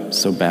beat up,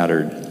 so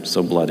battered,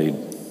 so bloodied,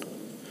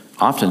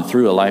 often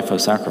through a life of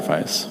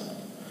sacrifice,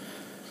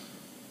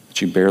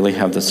 that you barely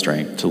have the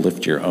strength to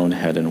lift your own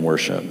head in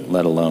worship,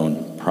 let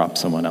alone prop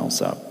someone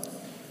else up.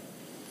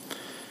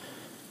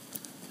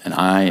 And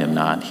I am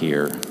not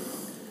here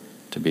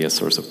to be a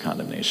source of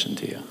condemnation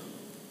to you.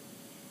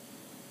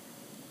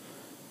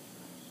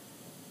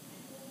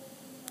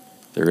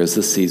 There is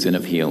a season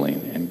of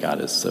healing, and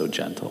God is so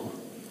gentle.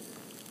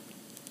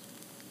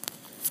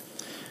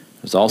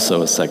 There's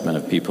also a segment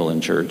of people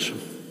in church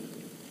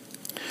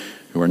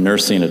who are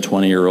nursing a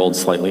 20-year-old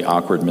slightly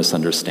awkward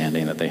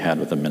misunderstanding that they had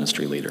with a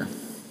ministry leader.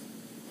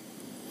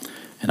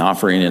 and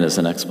offering it as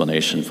an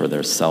explanation for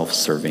their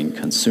self-serving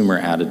consumer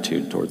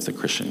attitude towards the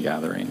Christian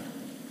gathering.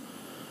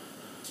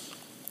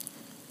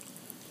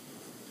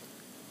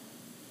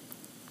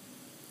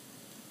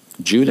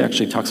 Jude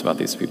actually talks about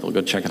these people.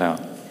 Go check it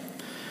out.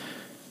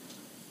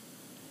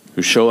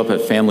 Who show up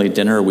at family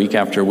dinner week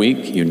after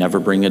week. You never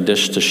bring a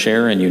dish to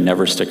share, and you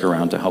never stick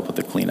around to help with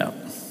the cleanup.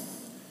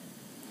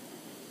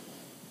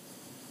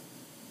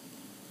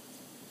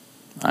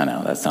 I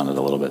know, that sounded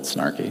a little bit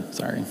snarky.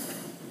 Sorry.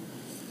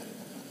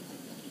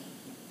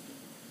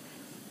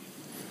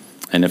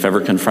 And if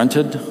ever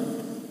confronted,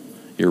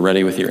 you're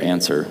ready with your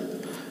answer.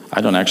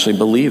 I don't actually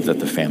believe that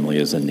the family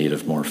is in need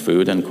of more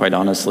food, and quite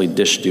honestly,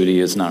 dish duty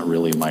is not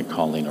really my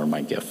calling or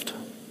my gift.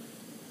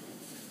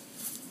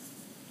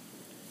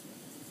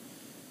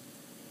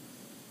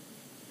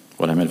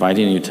 What I'm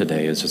inviting you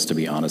today is just to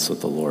be honest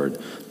with the Lord.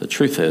 The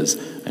truth is,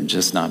 I'm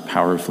just not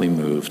powerfully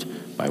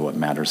moved by what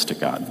matters to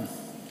God.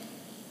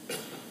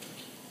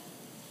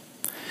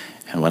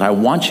 And what I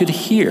want you to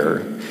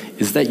hear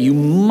is that you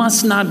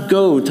must not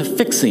go to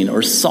fixing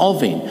or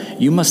solving.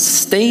 You must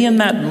stay in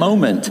that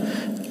moment,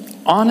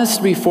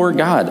 honest before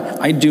God.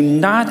 I do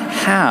not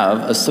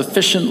have a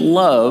sufficient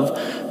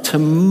love to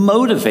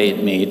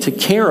motivate me to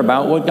care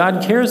about what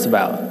God cares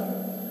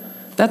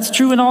about. That's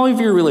true in all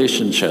of your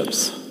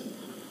relationships.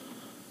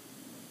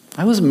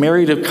 I was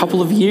married a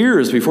couple of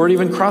years before it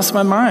even crossed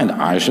my mind.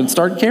 I should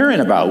start caring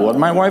about what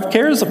my wife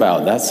cares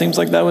about. That seems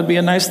like that would be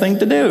a nice thing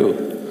to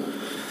do.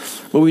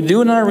 But we do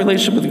it in our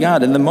relationship with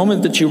God. And the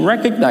moment that you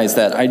recognize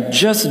that, I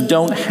just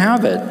don't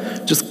have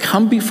it, just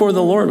come before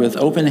the Lord with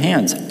open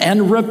hands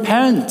and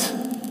repent.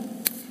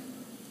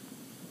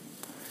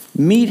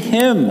 Meet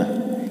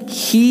Him.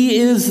 He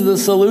is the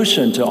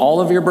solution to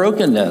all of your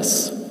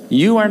brokenness.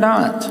 You are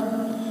not.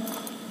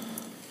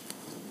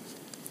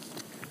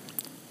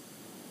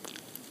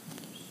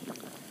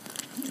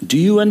 Do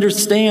you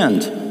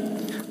understand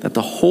that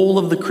the whole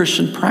of the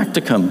Christian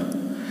practicum,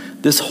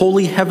 this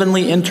holy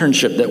heavenly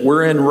internship that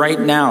we're in right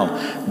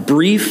now,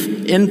 brief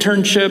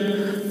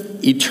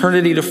internship,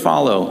 eternity to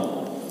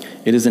follow,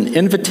 it is an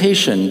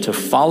invitation to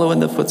follow in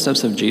the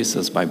footsteps of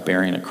Jesus by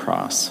bearing a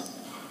cross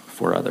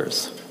for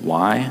others.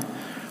 Why?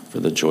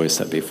 For the joy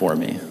set before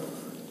me.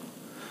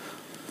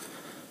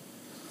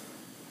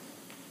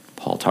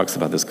 Paul talks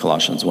about this,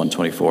 Colossians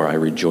 1:24. I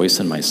rejoice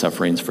in my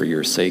sufferings for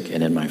your sake,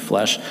 and in my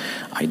flesh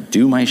I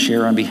do my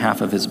share on behalf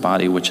of his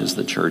body, which is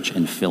the church,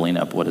 in filling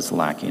up what is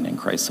lacking in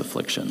Christ's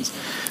afflictions.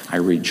 I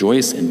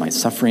rejoice in my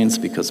sufferings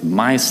because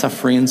my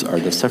sufferings are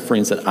the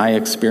sufferings that I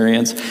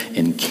experience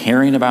in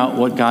caring about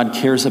what God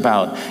cares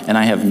about, and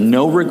I have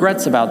no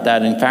regrets about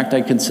that. In fact, I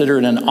consider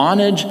it an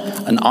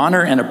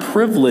honor and a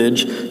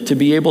privilege to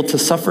be able to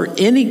suffer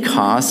any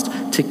cost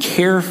to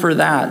care for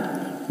that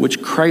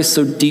which Christ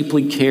so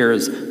deeply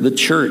cares, the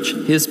church,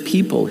 his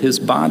people, his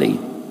body.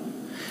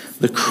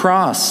 The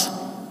cross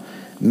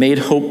made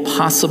hope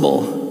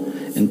possible.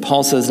 And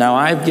Paul says, now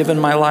I've given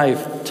my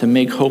life to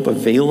make hope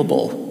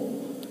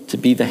available, to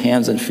be the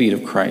hands and feet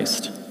of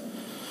Christ.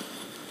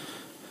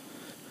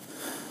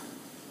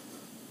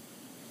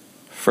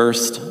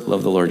 First,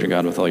 love the Lord your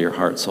God with all your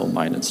heart, soul,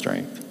 mind, and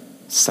strength.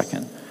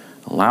 Second,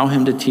 allow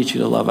him to teach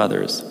you to love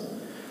others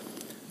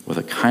with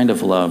a kind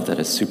of love that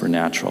is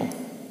supernatural.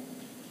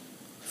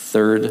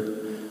 Third,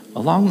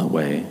 along the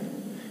way,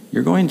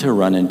 you're going to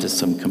run into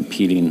some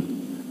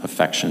competing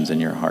affections in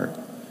your heart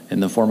in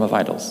the form of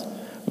idols.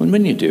 And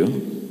when you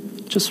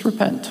do, just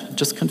repent,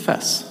 just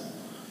confess.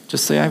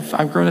 Just say,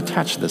 I've grown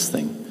attached to this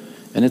thing,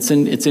 and it's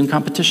in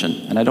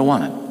competition, and I don't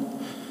want it.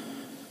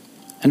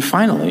 And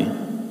finally,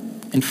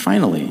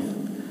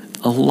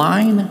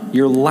 align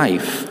your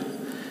life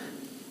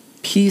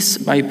piece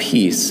by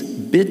piece,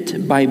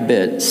 bit by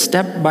bit,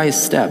 step by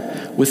step,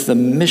 with the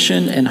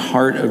mission and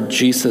heart of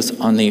Jesus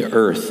on the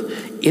earth.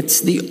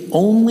 It's the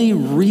only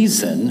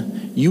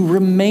reason you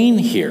remain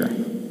here.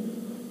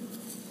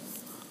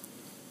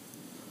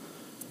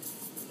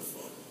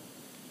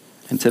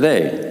 And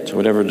today, to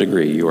whatever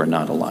degree, you are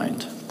not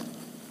aligned.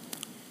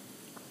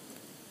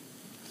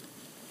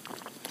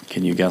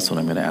 Can you guess what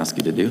I'm going to ask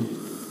you to do?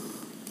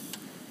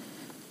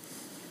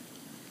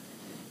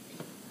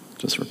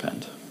 Just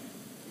repent.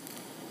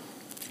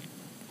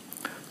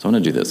 So I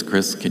want to do this.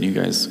 Chris, can you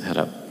guys head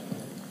up?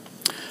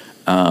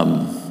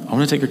 I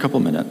want to take a couple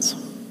minutes.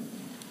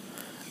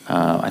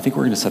 I think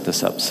we're going to set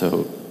this up.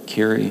 So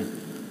Carrie,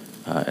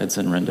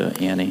 Edson, Renda,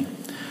 Annie.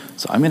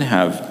 So I'm going to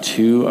have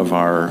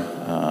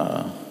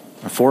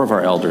four of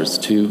our elders,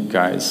 2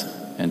 guys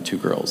and 2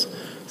 girls,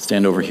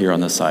 stand over here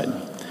on this side.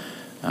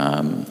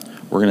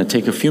 We're going to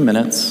take a few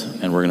minutes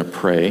and we're going to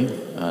pray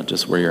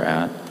just where you're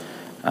at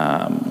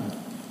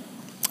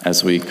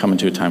as we come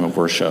into a time of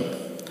worship.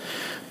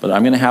 But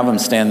I'm going to have them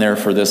stand there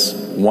for this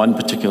one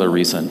particular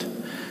reason.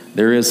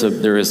 There is a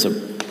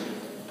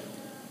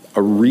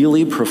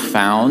really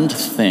profound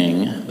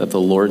thing that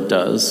the Lord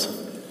does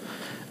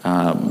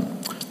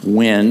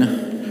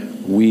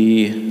when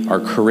we are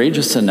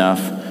courageous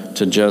enough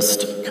to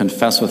just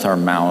confess with our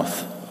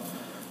mouth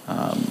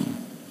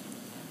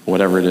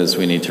whatever it is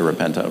we need to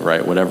repent of,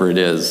 right? Whatever it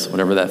is,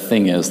 whatever that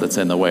thing is that's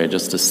in the way,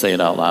 just to say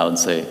it out loud and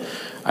say,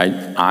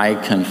 I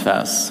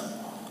confess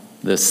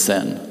this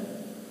sin.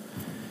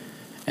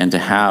 And to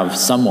have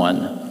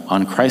someone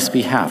on Christ's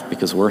behalf,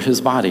 because we're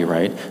his body,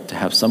 right? To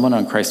have someone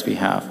on Christ's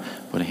behalf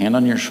put a hand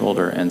on your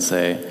shoulder and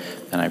say,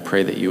 and I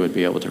pray that you would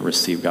be able to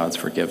receive God's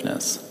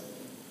forgiveness.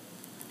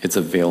 It's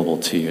available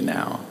to you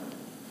now.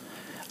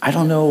 I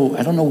don't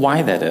know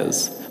why that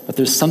is, but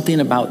there's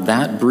something about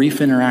that brief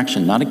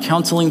interaction, not a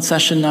counseling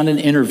session, not an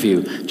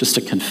interview, just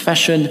a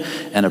confession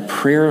and a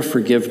prayer of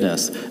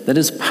forgiveness that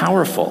is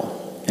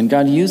powerful. And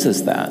God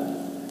uses that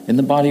in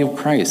the body of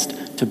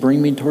Christ to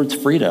bring me towards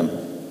freedom.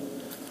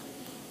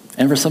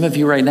 And for some of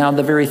you right now,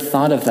 the very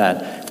thought of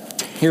that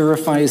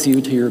terrifies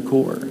you to your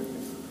core.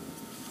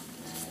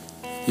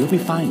 You'll be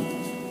fine.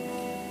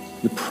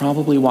 You'll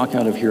probably walk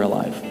out of here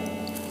alive.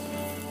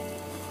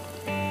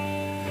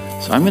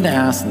 So I'm going to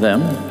ask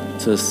them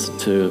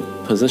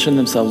to position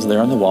themselves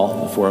there on the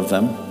wall, the four of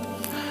them.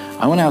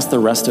 I want to ask the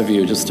rest of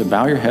you just to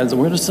bow your heads.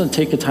 We're just going to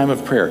take a time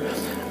of prayer.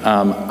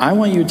 I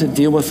want you to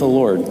deal with the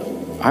Lord.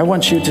 I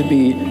want you to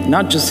be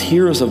not just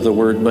hearers of the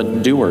word,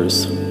 but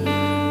doers.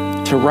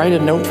 To write a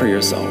note for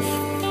yourself.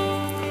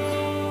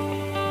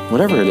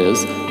 Whatever it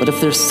is, but if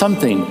there's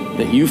something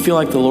that you feel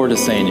like the Lord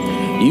is saying,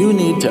 you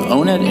need to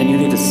own it and you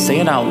need to say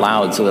it out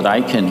loud so that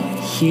I can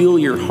heal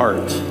your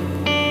heart.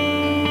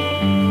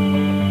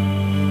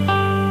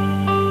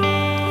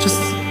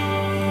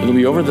 It'll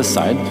be over this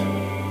side.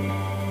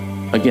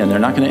 Again, they're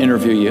not going to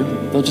interview you.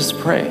 They'll just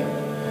pray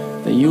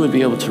that you would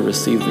be able to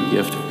receive the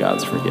gift of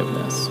God's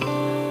forgiveness.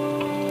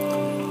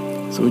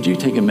 So would you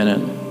take a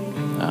minute?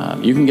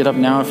 You can get up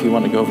now if you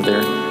want to go over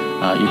there.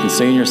 You can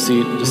stay in your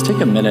seat. Just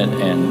take a minute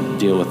and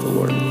deal with the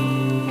Lord.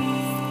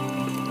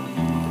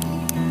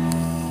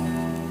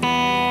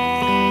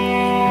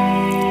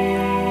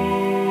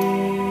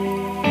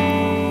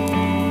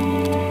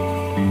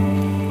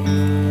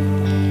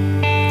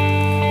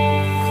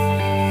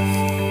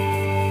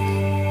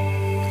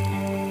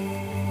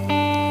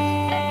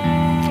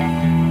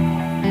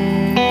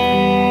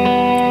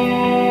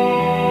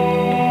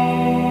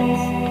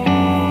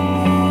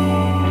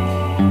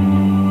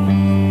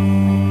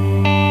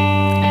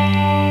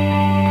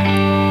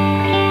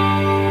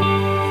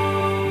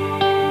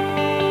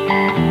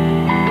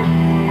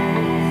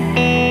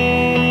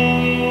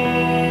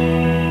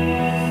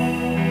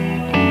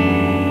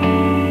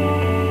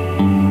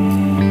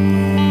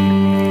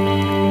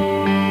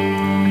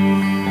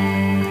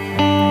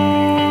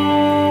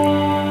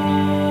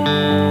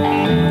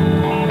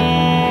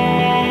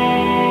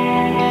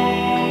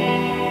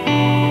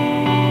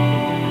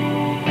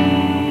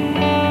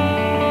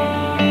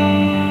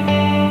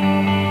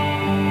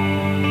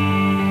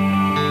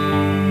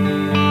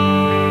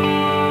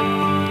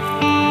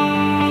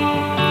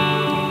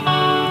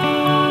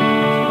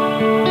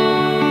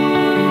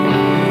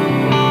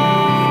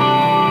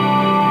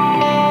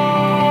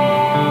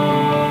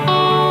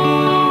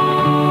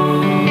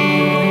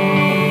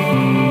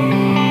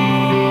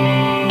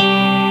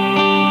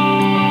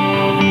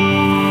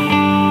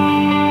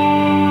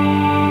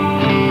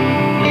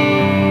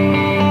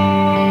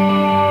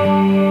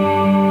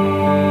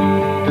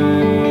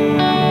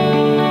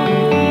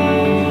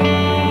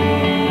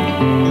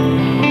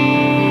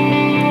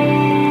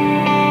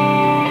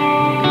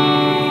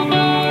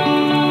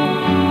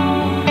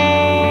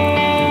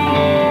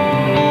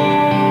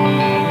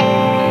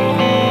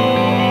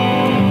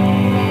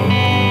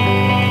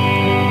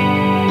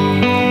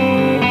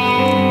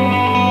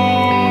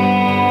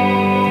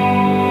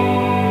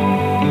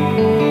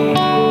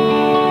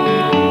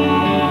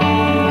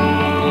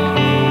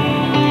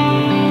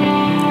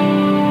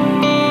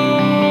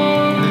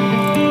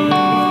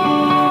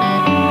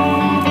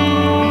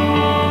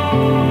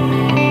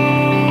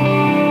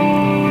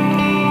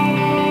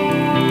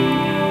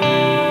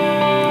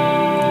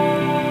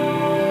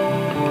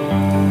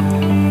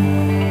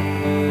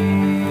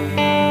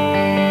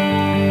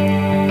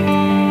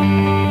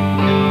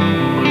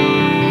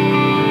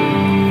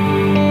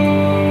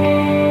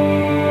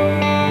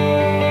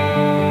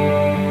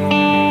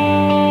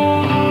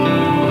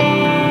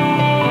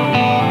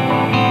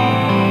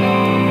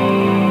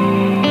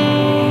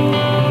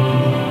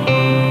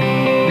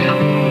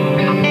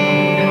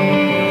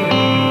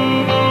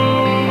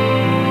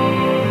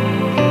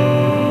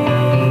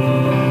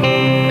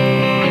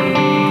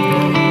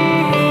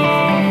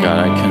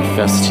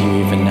 confess to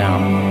you even now.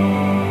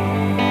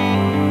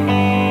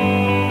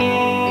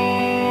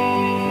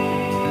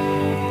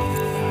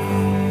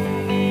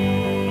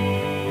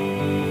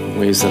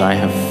 Ways that I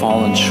have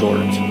fallen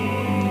short.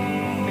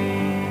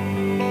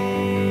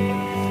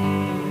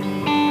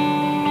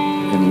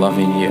 In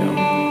loving you.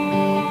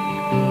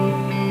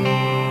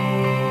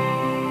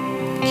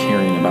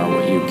 Caring about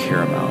what you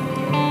care about.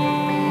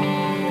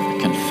 I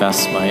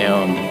confess my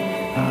own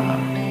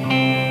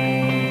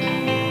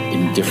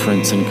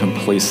indifference and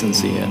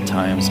complacency at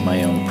times,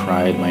 my own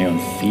pride, my own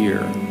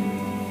fear.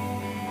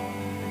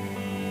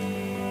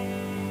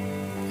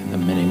 In the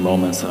many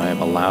moments that I have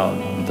allowed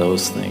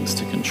those things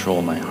to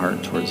control my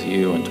heart towards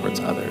you and towards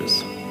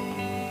others.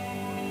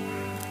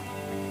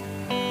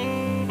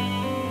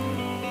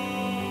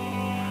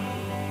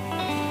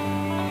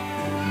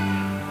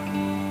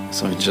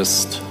 So I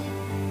just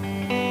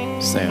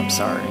say I'm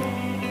sorry.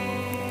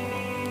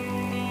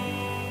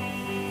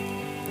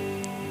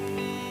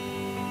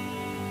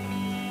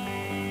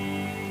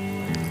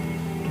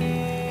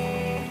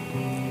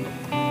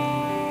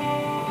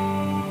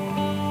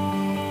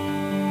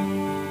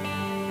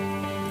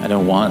 I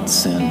don't want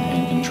sin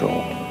in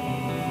control.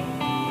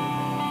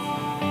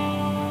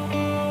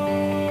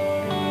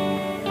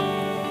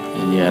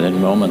 And yet in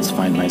moments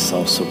find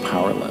myself so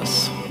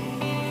powerless.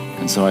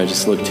 And so I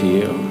just look to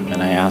you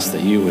and I ask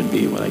that you would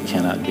be what I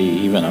cannot be,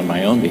 even on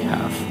my own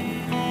behalf.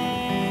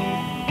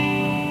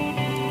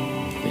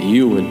 That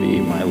you would be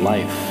my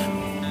life,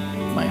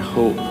 my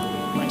hope,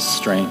 my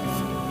strength,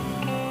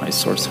 my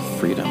source of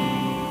freedom.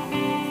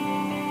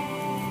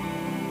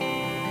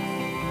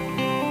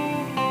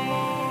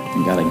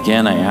 And God,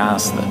 again, I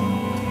ask that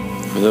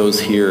for those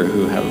here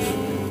who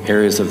have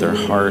areas of their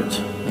heart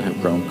that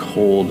have grown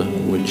cold,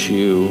 would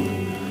you,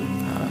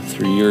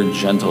 through your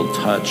gentle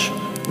touch,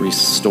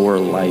 restore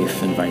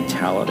life and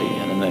vitality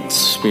and an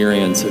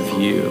experience of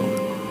you,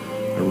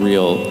 a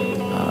real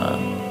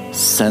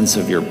sense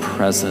of your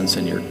presence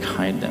and your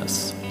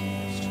kindness.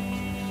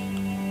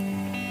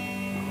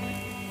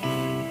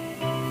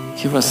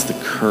 Give us the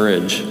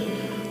courage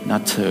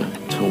not to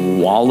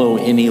wallow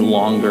any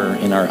longer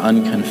in our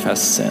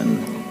unconfessed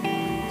sin.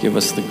 Give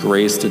us the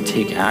grace to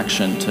take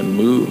action, to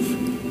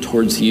move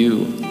towards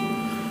you,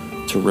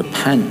 to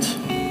repent,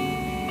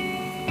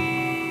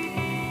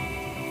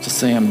 to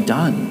say, I'm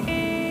done.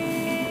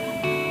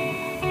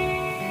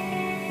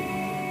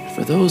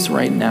 For those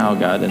right now,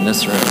 God, in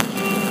this room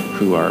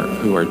who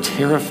are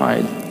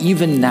terrified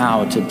even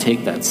now to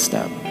take that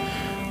step,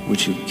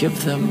 would you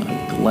give them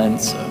a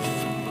glimpse of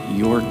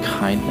your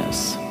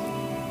kindness?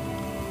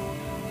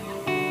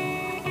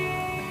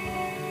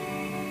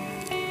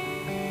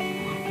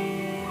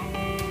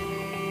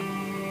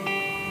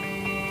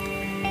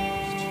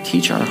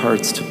 Teach our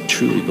hearts to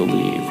truly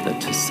believe that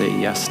to say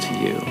yes to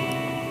you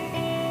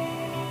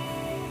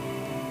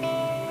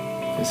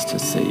is to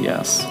say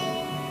yes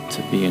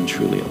to being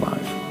truly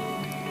alive.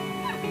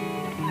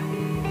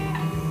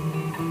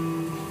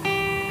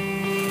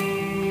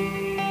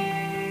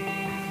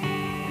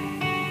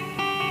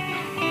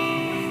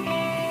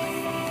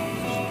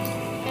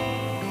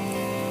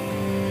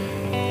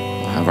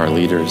 We'll have our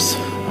leaders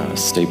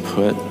stay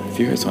put. If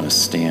you guys want to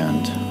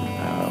stand,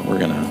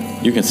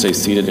 you can stay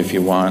seated if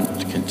you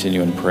want to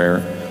continue in prayer.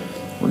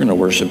 We're going to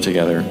worship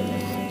together.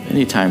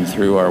 Anytime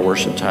through our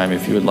worship time,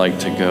 if you would like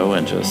to go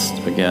and just,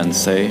 again,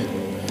 say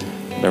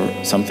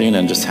something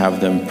and just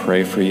have them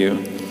pray for you,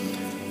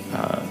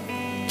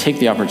 take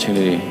the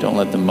opportunity. Don't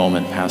let the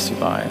moment pass you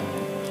by.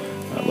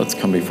 Let's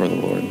come before the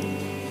Lord.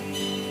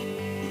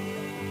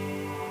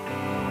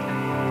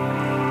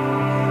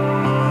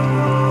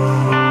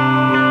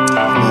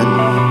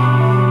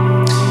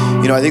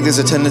 I think there's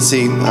a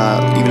tendency,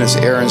 even as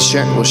Aaron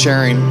was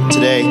sharing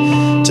today,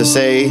 to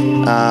say,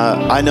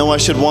 I know I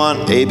should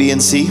want A, B,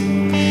 and C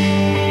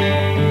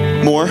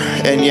more,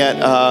 and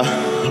yet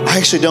I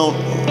actually don't.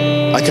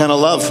 I kind of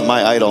love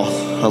my idol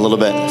a little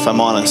bit, if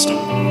I'm honest.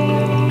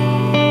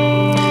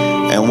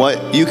 And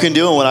what you can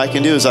do and what I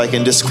can do is I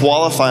can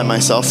disqualify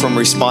myself from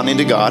responding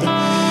to God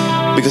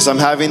because I'm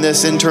having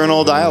this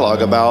internal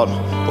dialogue about,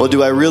 well,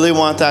 do I really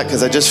want that?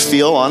 Because I just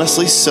feel,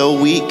 honestly, so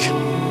weak.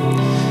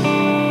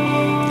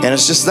 And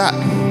it's just that.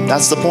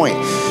 That's the point.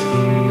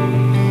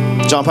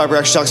 John Piper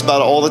actually talks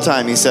about it all the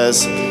time. He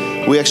says,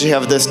 we actually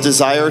have this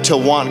desire to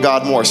want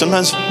God more.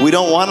 Sometimes we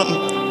don't want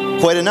Him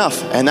quite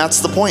enough. And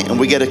that's the point. And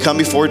we get to come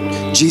before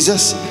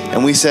Jesus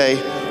and we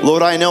say,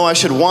 Lord, I know I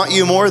should want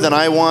you more than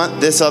I want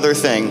this other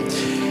thing.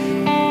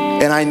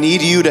 And I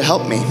need you to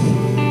help me.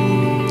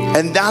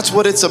 And that's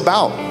what it's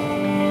about.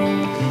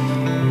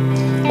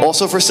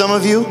 Also, for some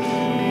of you,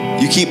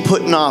 you keep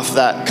putting off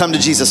that come to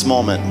Jesus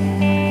moment.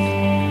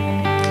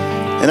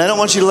 And I don't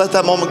want you to let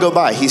that moment go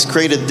by. He's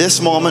created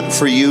this moment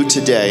for you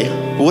today,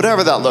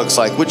 whatever that looks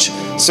like, which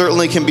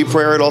certainly can be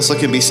prayer. It also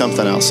can be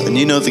something else. And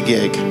you know the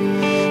gig.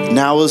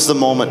 Now is the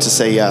moment to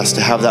say yes,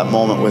 to have that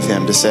moment with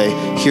Him, to say,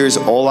 here's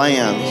all I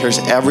am. Here's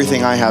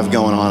everything I have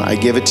going on. I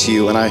give it to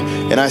you, and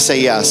I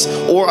say yes.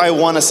 Or I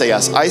want to say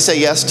yes. I say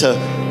yes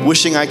to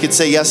wishing I could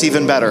say yes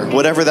even better,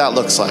 whatever that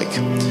looks like,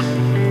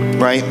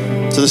 right?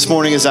 So this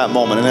morning is that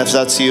moment. And if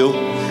that's you,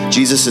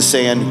 Jesus is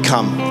saying,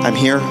 come. I'm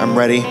here. I'm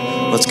ready.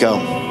 Let's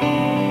go.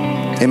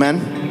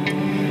 Amen?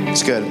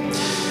 It's good.